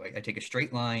this. So I take a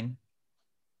straight line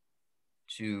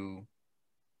to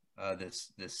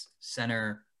this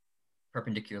center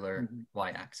perpendicular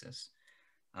y-axis.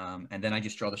 And then I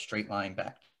just draw the straight line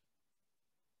back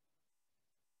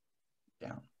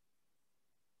down.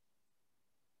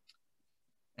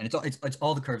 And it's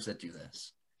all the curves that do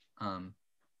this.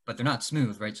 But they're not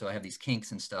smooth, right? So I have these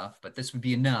kinks and stuff, but this would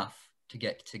be enough to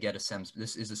get a SEMS.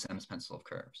 This is a SEMS pencil of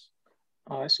curves.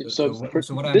 Oh, I see. So what this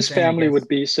I'm saying, family would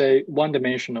be, say,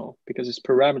 one-dimensional because it's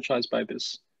parameterized by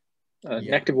this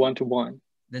 -1 to 1.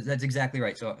 That's exactly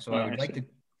right. So I would like to,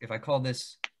 if I call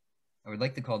this, I would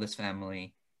like to call this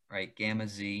family, right, gamma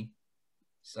z,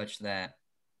 such that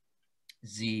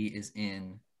z is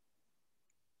in,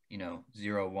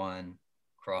 0, 1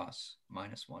 cross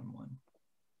 -1, 1.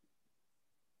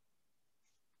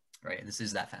 Right, this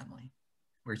is that family,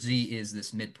 where z is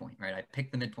this midpoint, right? I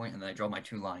pick the midpoint and then I draw my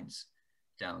 2 lines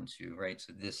down to, right?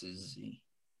 So this is z.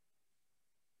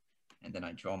 And then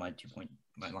I draw my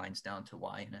my lines down to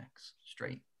y and x,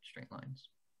 straight lines.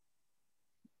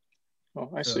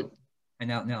 Oh, I see. And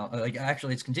now, like,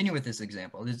 actually, let's continue with this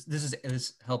example.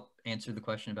 This help answer the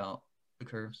question about the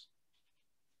curves?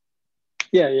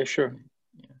 Yeah, sure.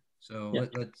 Yeah. So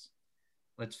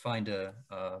let's find a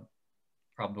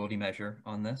probability measure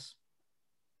on this.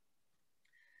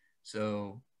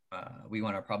 So we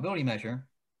want our probability measure,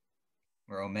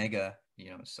 where omega,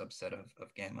 a subset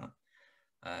of gamma,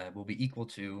 will be equal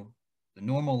to the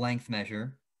normal length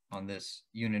measure on this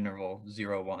unit interval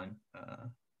 0, 1,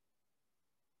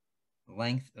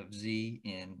 length of z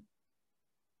in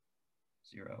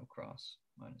 0 cross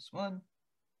 -1.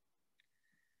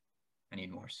 I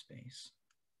need more space.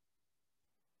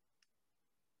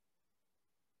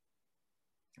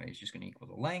 Right, it's just going to equal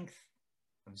the length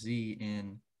of z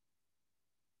in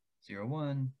 0,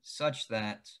 1, such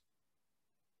that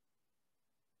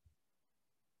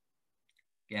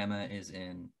gamma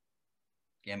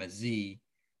z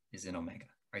is in omega,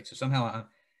 right? So somehow,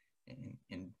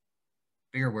 in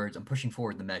bigger words, I'm pushing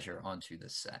forward the measure onto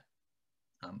this set.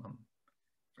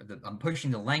 I'm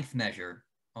pushing the length measure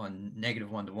on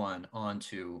 -1 to 1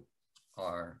 onto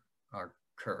our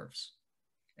curves.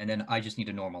 And then I just need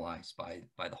to normalize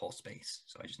by the whole space.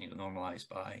 So I just need to normalize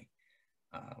by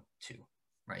 2,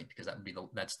 right? Because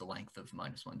that's the length of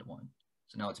 -1 to 1.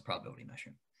 So now it's a probability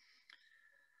measure.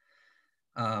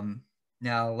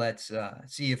 Now let's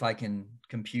see if I can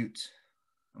compute.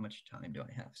 How much time do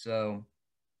I have? So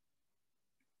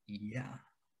yeah,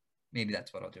 maybe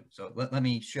that's what I'll do. So let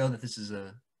me show that this is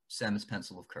a SEMS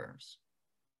pencil of curves.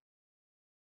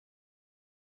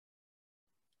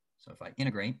 So if I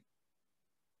integrate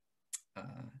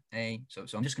A, so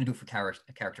I'm just going to do it for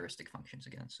characteristic functions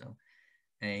again. So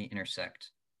A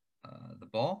intersect the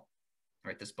ball,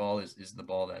 right? This ball is the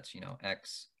ball that's,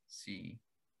 x, c,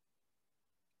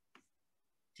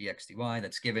 dx, dy,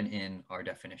 that's given in our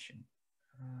definition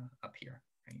up here,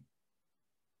 right?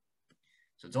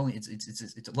 So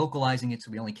it's localizing it, so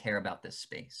we only care about this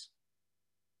space.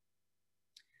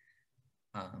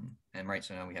 And right,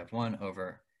 so now we have 1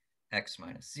 over x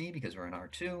minus z because we're in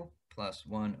R2 plus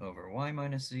 1 over y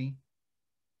minus z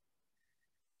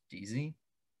dz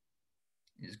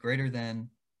is greater than,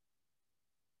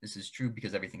 this is true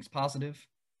because everything's positive,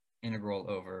 integral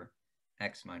over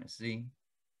x minus z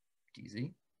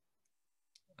dz.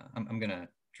 I'm going to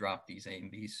drop these a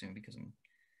and b soon because I'm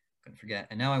going to forget.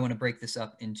 And now I want to break this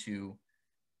up into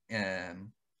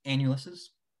annuluses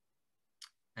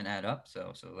and add up.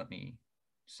 So let me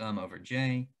sum over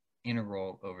j,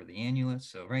 integral over the annulus.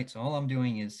 So right, so all I'm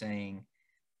doing is saying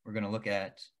we're going to look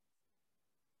at,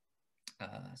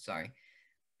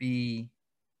 b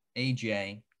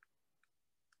aj.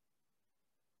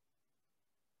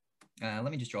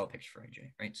 Let me just draw a picture for aj,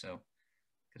 right? So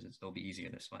because it'll be easier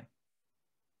this way.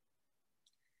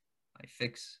 I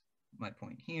fix my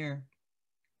point here.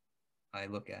 I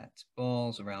look at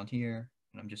balls around here,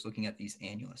 and I'm just looking at these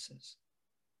annuluses.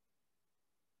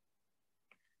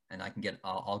 And I can get,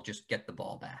 I'll just get the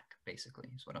ball back, basically,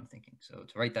 is what I'm thinking. So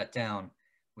to write that down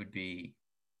would be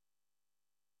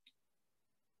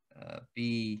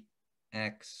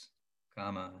bx,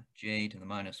 comma, j to the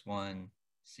minus 1,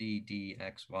 c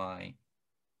dxy.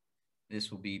 This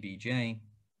will be bj.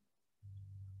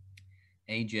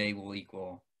 aj will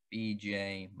equal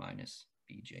bj minus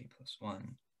bj plus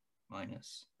 1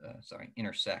 minus,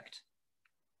 intersect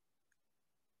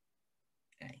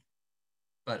a.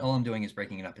 But all I'm doing is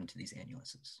breaking it up into these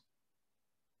annuluses.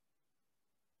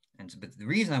 And so, but the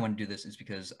reason I want to do this is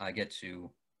because I get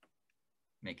to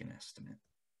make an estimate.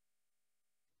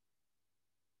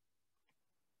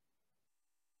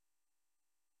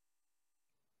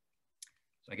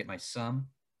 So I get my sum.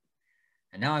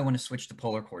 And now I want to switch to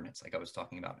polar coordinates like I was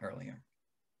talking about earlier.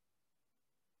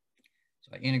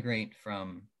 So I integrate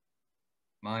from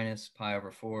minus pi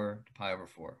over 4 to pi over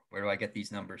 4. Where do I get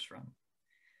these numbers from?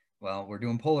 Well, we're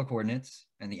doing polar coordinates,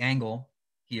 and the angle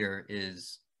here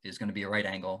is going to be a right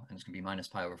angle, and it's going to be minus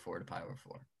pi over 4 to pi over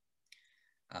 4.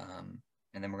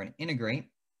 And then we're going to integrate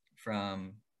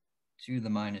from 2 to the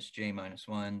minus j minus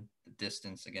 1, the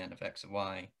distance, again, of x and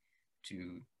y,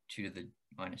 to 2 to the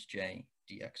minus j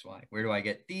dxy. Where do I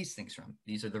get these things from?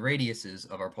 These are the radiuses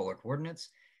of our polar coordinates,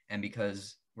 and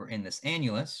because we're in this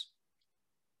annulus,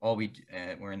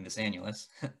 we're in this annulus,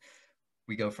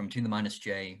 we go from 2 to the minus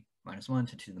j minus 1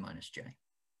 to 2 to the minus j,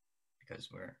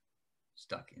 because we're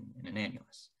stuck in an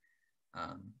annulus.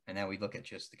 And now we look at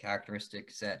just the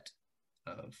characteristic set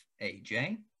of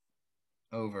aj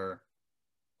over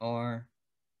r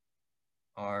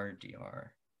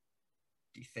dr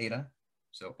d theta.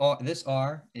 So this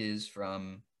r is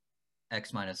from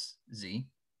x minus z,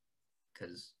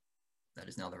 because that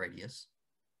is now the radius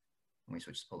when we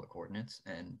switch to polar coordinates.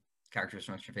 And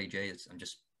characteristic function of aj is, I'm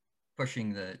just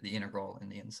pushing the integral in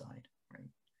the inside, right?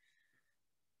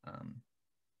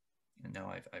 And now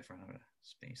I've run out of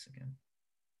space again.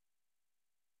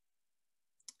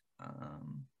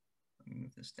 Let me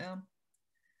move this down.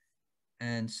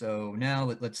 And so now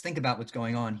let's think about what's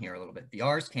going on here a little bit. The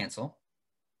r's cancel,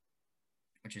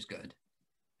 which is good.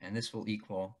 And this will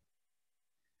equal,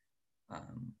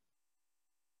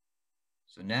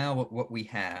 so now what we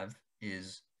have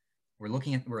is we're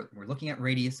looking at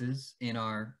radiuses in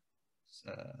our,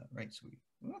 right, so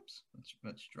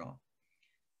let's draw.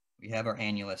 We have our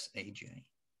annulus aj.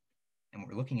 And what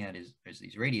we're looking at is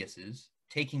these radiuses,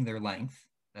 taking their length,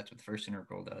 that's what the first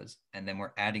integral does, and then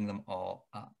we're adding them all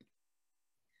up.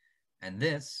 And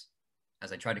this,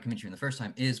 as I tried to convince you in the first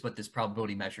time, is what this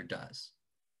probability measure does.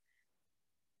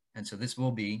 And so this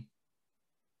will be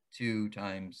 2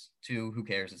 times 2, who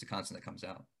cares, it's a constant that comes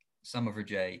out, sum over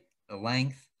j, the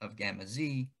length of gamma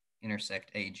z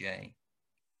intersect aj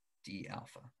d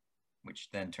alpha, which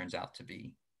then turns out to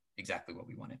be exactly what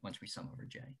we wanted once we sum over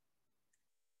j.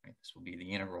 Right, this will be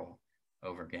the integral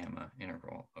over gamma,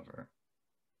 integral over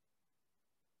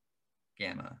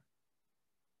gamma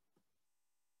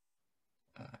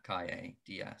chi a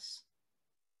ds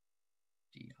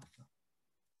d alpha.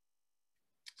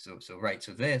 So right,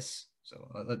 so this, so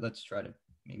let's try to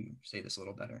maybe say this a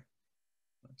little better.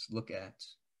 Let's look at,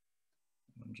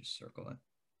 let me just circle it.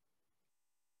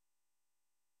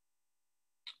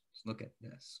 Let's look at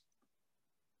this.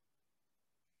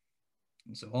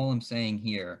 And so all I'm saying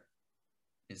here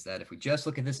is that if we just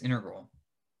look at this integral,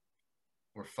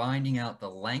 we're finding out the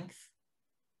length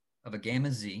of a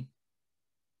gamma z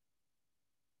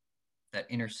that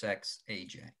intersects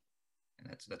AJ. And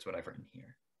that's what I've written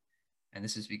here. And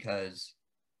this is because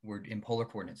we're in polar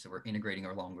coordinates, so we're integrating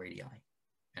our long radii.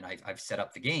 And I've set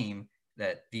up the game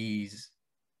that these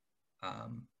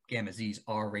gamma z's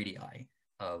are radii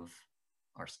of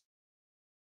our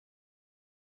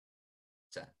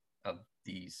set of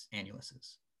these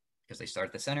annuluses, because they start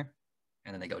at the center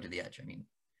and then they go to the edge. I mean,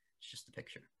 it's just the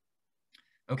picture.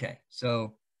 Okay,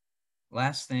 so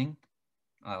last thing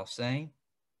I'll say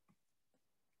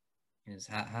is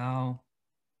how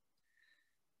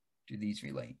do these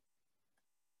relate?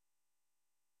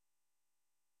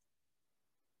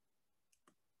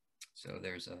 So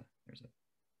there's a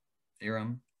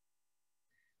theorem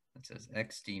that says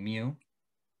x d mu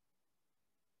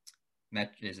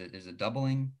is a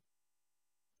doubling.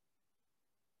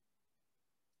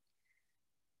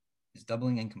 Is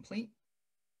doubling incomplete?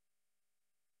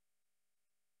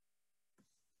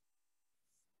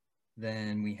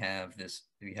 Then we have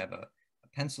a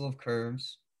pencil of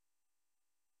curves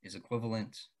is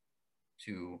equivalent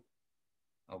to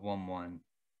a 1-1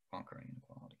 Poincaré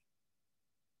inequality.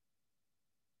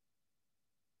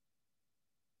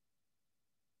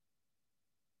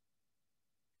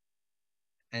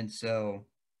 And so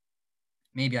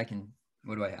maybe I can,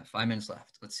 what do I have? 5 minutes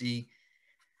left. Let's see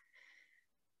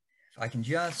if I can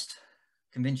just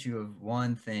convince you of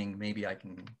one thing. Maybe I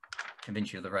can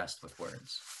convince you of the rest with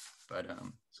words. But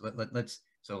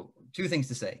so so 2 things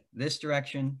to say. This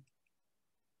direction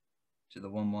to the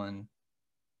 1-1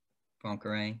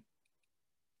 Poincaré,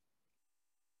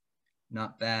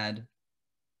 not bad,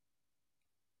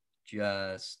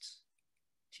 just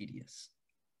tedious.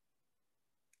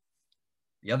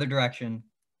 The other direction,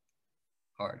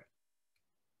 hard.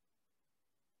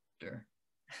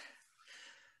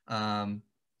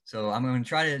 So I'm going to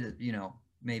try to,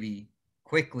 maybe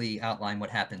quickly outline what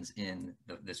happens in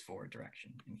this forward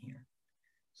direction in here.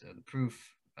 So the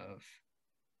proof of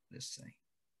this say.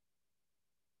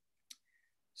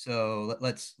 So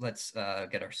let's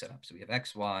get our setup. So we have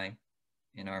x, y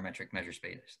in our metric measure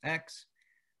space x.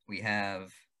 We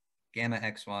have gamma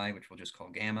xy, which we'll just call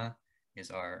gamma, is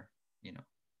our,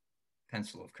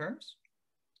 pencil of curves.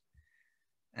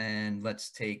 And let's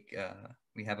take,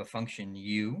 we have a function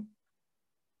u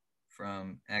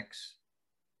from x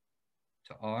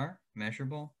to r,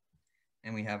 measurable,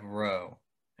 and we have rho,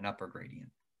 an upper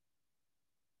gradient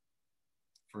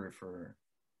for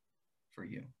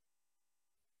u.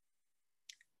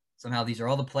 Somehow these are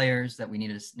all the players that we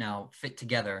need to now fit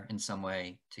together in some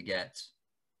way to get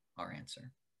our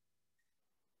answer.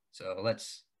 So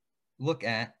let's look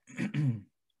at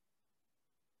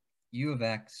u of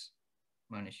x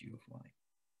minus u of y.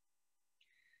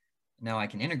 Now I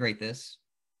can integrate this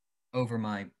over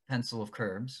my pencil of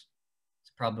curves. It's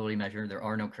a probability measure. There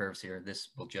are no curves here. This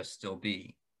will just still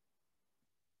be,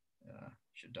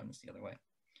 should have done this the other way.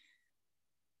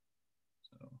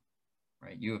 So,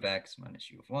 right, u of x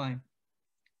minus u of y.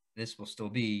 This will still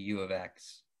be u of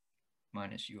x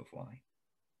minus u of y.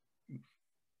 Oof.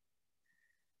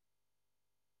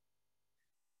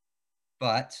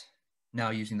 But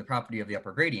now using the property of the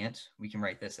upper gradient, we can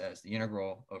write this as the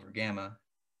integral over gamma,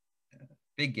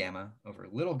 big gamma over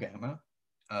little gamma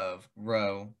of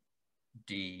rho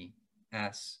d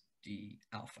s d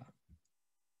alpha.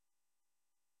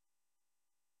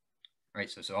 Right,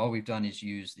 so all we've done is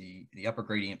use the upper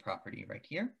gradient property right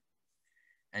here.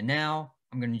 And now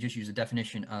I'm going to just use a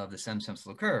definition of the sem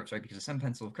pencil of curves, right? Because the sem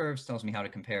pencil of curves tells me how to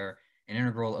compare an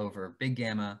integral over big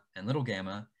gamma and little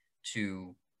gamma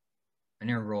to an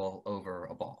integral over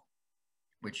a ball,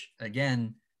 which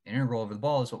again, an integral over the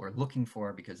ball is what we're looking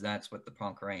for because that's what the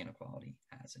Poincaré inequality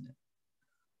has in it.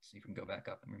 So you can go back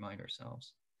up and remind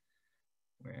ourselves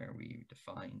where we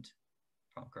defined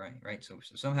Poincaré, right? So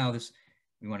somehow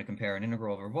we want to compare an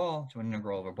integral over a ball to an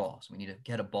integral over a ball. So we need to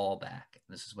get a ball back.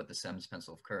 This is what the sem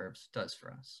pencil of curves does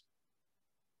for us.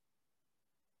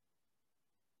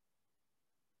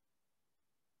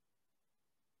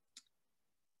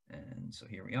 And so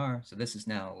here we are. So this is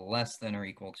now less than or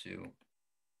equal to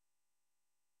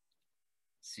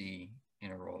C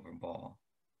integral over ball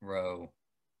rho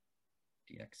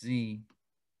dxz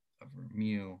over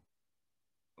mu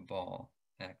a ball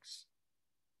x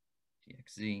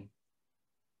dxz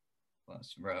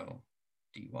plus rho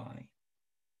dy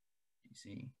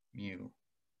dz mu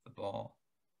the ball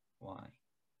y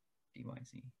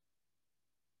dyz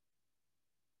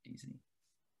dz.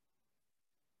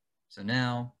 So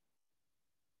now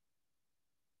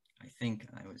I think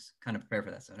I was kind of prepared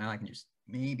for that. So now I can just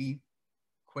maybe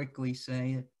quickly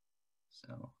say it.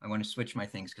 So I want to switch my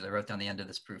things because I wrote down the end of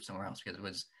this proof somewhere else because it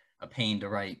was a pain to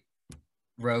write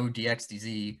rho dx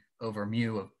dz over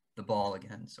mu of the ball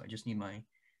again. So I just need my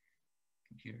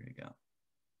computer to go.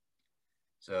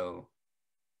 So,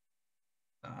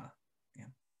 yeah,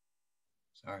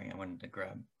 sorry, I wanted to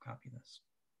copy this.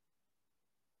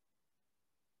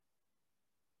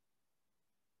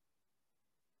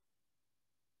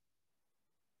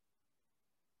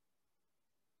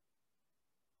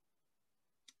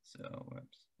 So,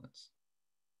 whoops, let's,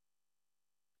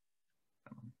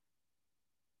 come on.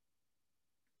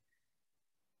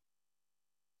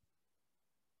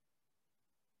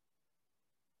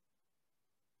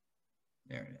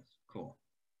 There it is, cool.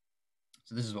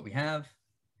 So this is what we have.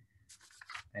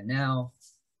 And now,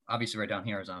 obviously right down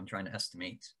here is I'm trying to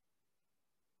estimate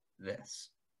this.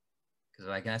 Because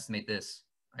if I can estimate this,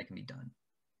 I can be done.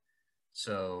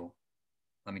 So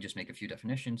let me just make a few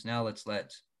definitions. Now let's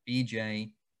let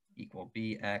bj equal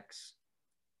bx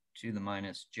to the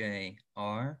minus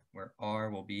jr, where r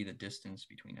will be the distance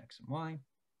between x and y,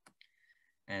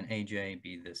 and aj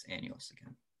be this annulus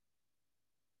again.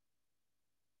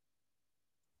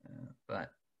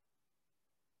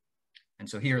 And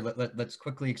so here, let's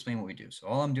quickly explain what we do. So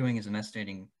all I'm doing is I'm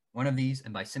estimating one of these,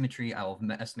 and by symmetry, I will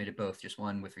estimate it both, just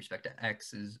one with respect to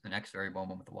x is an x variable and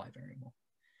one with a y variable.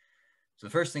 So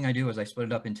the first thing I do is I split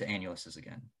it up into annuluses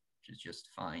again, which is just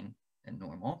fine and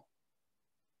normal.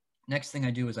 Next thing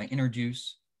I do is I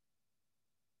introduce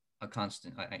a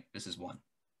constant. This is 1,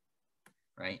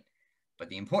 right? But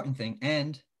the important thing,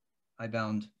 and I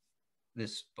bound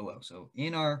this below. So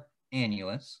in our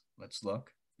annulus, let's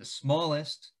look, the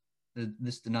smallest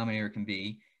this denominator can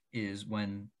be is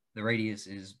when the radius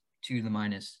is 2 to the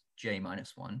minus j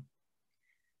minus 1.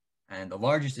 And the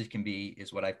largest it can be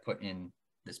is what I've put in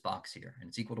this box here, and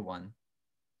it's equal to 1,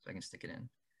 so I can stick it in.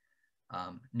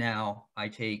 Now I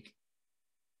take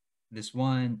this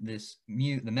mu,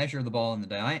 the measure of the ball in the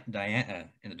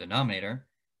denominator,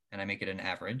 and I make it an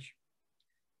average.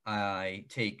 I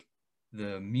take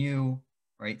the mu,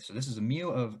 right? So this is a mu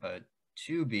of a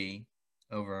 2b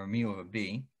over a mu of a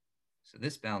b. So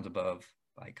this bounds above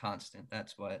by constant.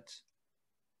 That's what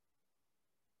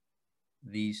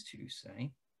these two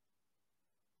say.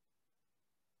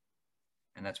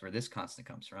 And that's where this constant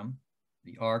comes from.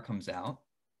 The r comes out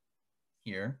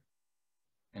here.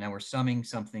 And now we're summing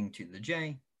something to the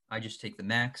j. I just take the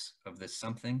max of this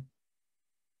something,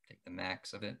 take the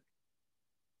max of it.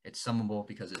 It's summable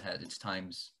because it's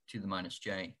times 2 to the minus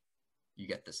j. You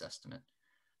get this estimate.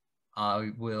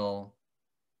 I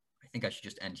think I should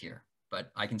just end here,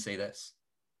 but I can say this.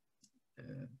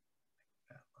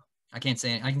 I can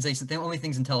say the only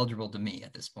thing's intelligible to me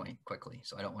at this point quickly,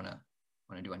 so I don't want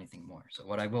to do anything more. So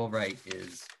what I will write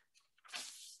is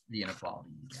the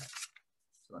inequality you get.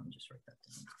 So let me just write that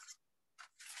down.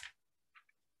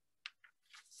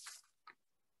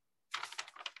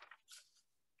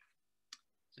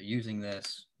 So using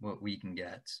this, what we can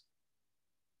get,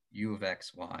 u of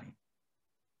x, y.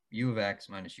 U of x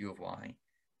minus u of y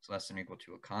is less than or equal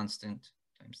to a constant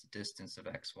times the distance of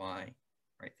x, y,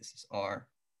 right? This is r,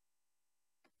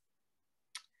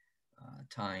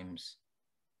 times,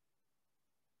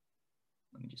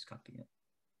 let me just copy it,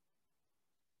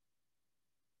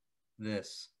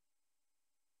 this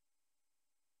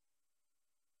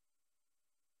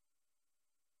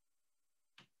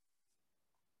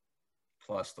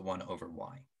plus the 1 over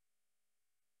y.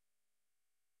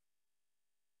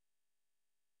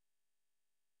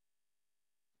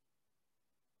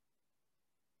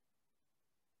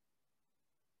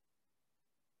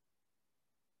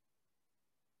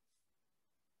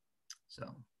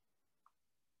 So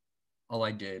all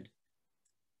I did,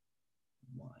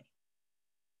 y.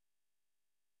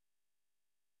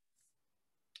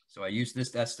 So I used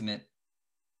this estimate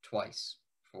twice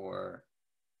for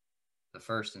the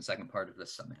first and second part of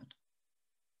this summand.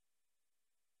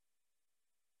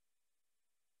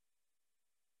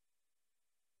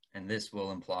 And this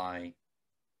will imply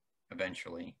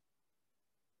eventually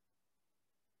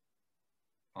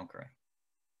Poincaré.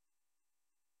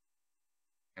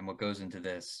 And what goes into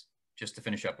this, just to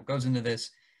finish up, what goes into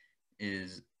this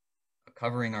is a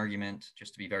covering argument,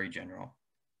 just to be very general.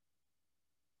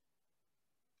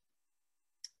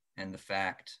 And the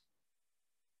fact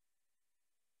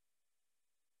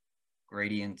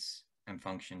gradients and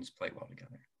functions play well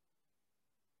together.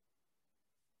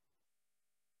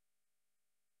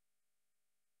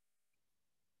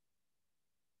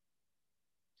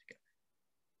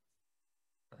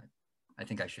 But I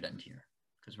think I should end here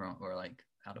because we're like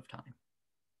out of time.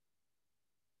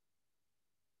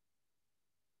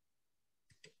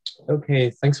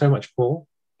 Okay, thanks very much, Paul.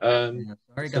 Yeah, sorry, Does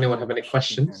got a anyone little have any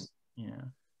rushed at the questions? end. Yeah.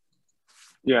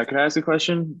 Yeah, can I ask a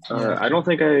question? Yeah. I don't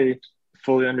think I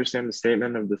fully understand the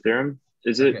statement of the theorem.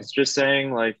 Is it Okay. just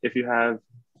saying like if you have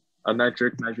a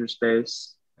metric measure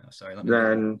space, Oh, sorry, let me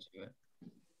then get to it.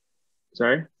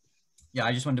 sorry? Yeah,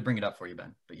 I just wanted to bring it up for you,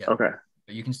 Ben. But yeah. Okay.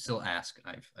 But you can still ask.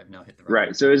 I've now hit the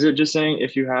Right. So is it just saying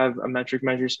if you have a metric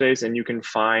measure space and you can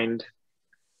find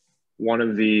one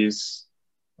of these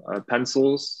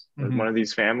pencils, Mhm. one of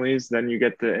these families, then you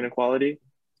get the inequality?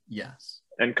 Yes.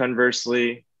 And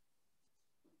conversely,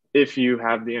 if you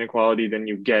have the inequality, then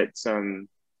you get some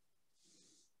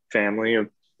family of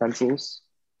pencils?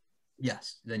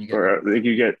 Yes. Then you get. Or like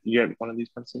you get one of these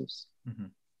pencils?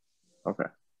 Mhm. Okay.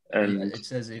 Yeah, And it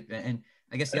says it, and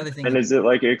I guess the other thing. And is it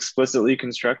like explicitly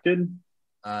constructed?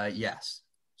 Yes.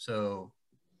 So,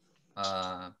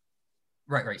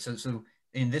 right. So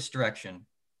in this direction,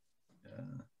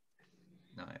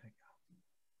 no,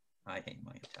 I hate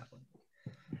my tablet.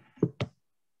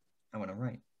 I want to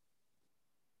write.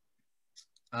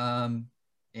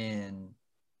 In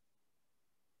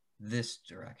this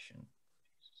direction,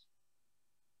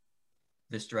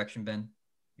 Ben,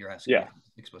 you're asking Yeah. if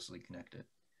it's explicitly connected.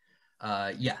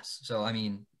 Yes. So, I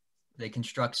mean, they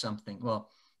construct something. Well,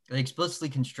 they explicitly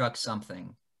construct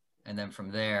something. And then from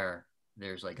there,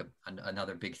 there's like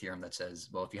another big theorem that says,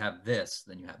 well, if you have this,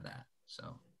 then you have that.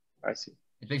 So I see.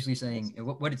 it's basically saying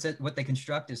what it says, what they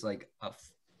construct is like a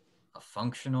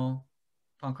functional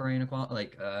Poincaré inequality,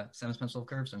 like semi-pencil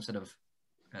curve. So instead of,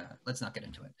 let's not get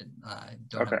into it.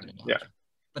 Don't have a good analogy. Yeah.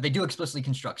 But they do explicitly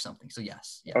construct something. So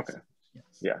yes. Okay. Yes.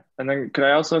 Yeah. And then could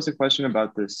I also ask a question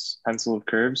about this pencil of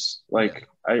curves? Like,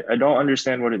 yeah. I don't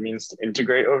understand what it means to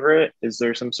integrate over it. Is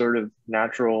there some sort of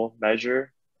natural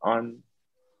measure on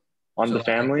the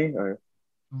family? Or?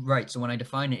 Right. So when I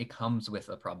define it, it comes with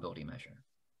a probability measure.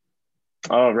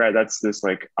 Oh, right. That's this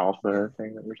like alpha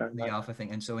thing that we're talking about. The alpha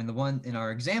thing. And so in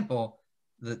our example,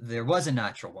 there was a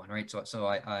natural one, right? So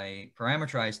I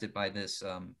parameterized it by this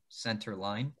center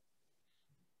line.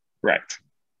 Right.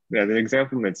 Yeah, the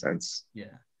example made sense.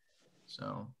 Yeah.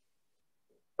 So.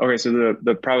 Okay, so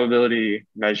the probability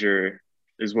measure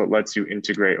is what lets you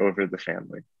integrate over the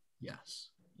family. Yes.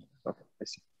 Okay, I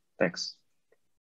see. Thanks.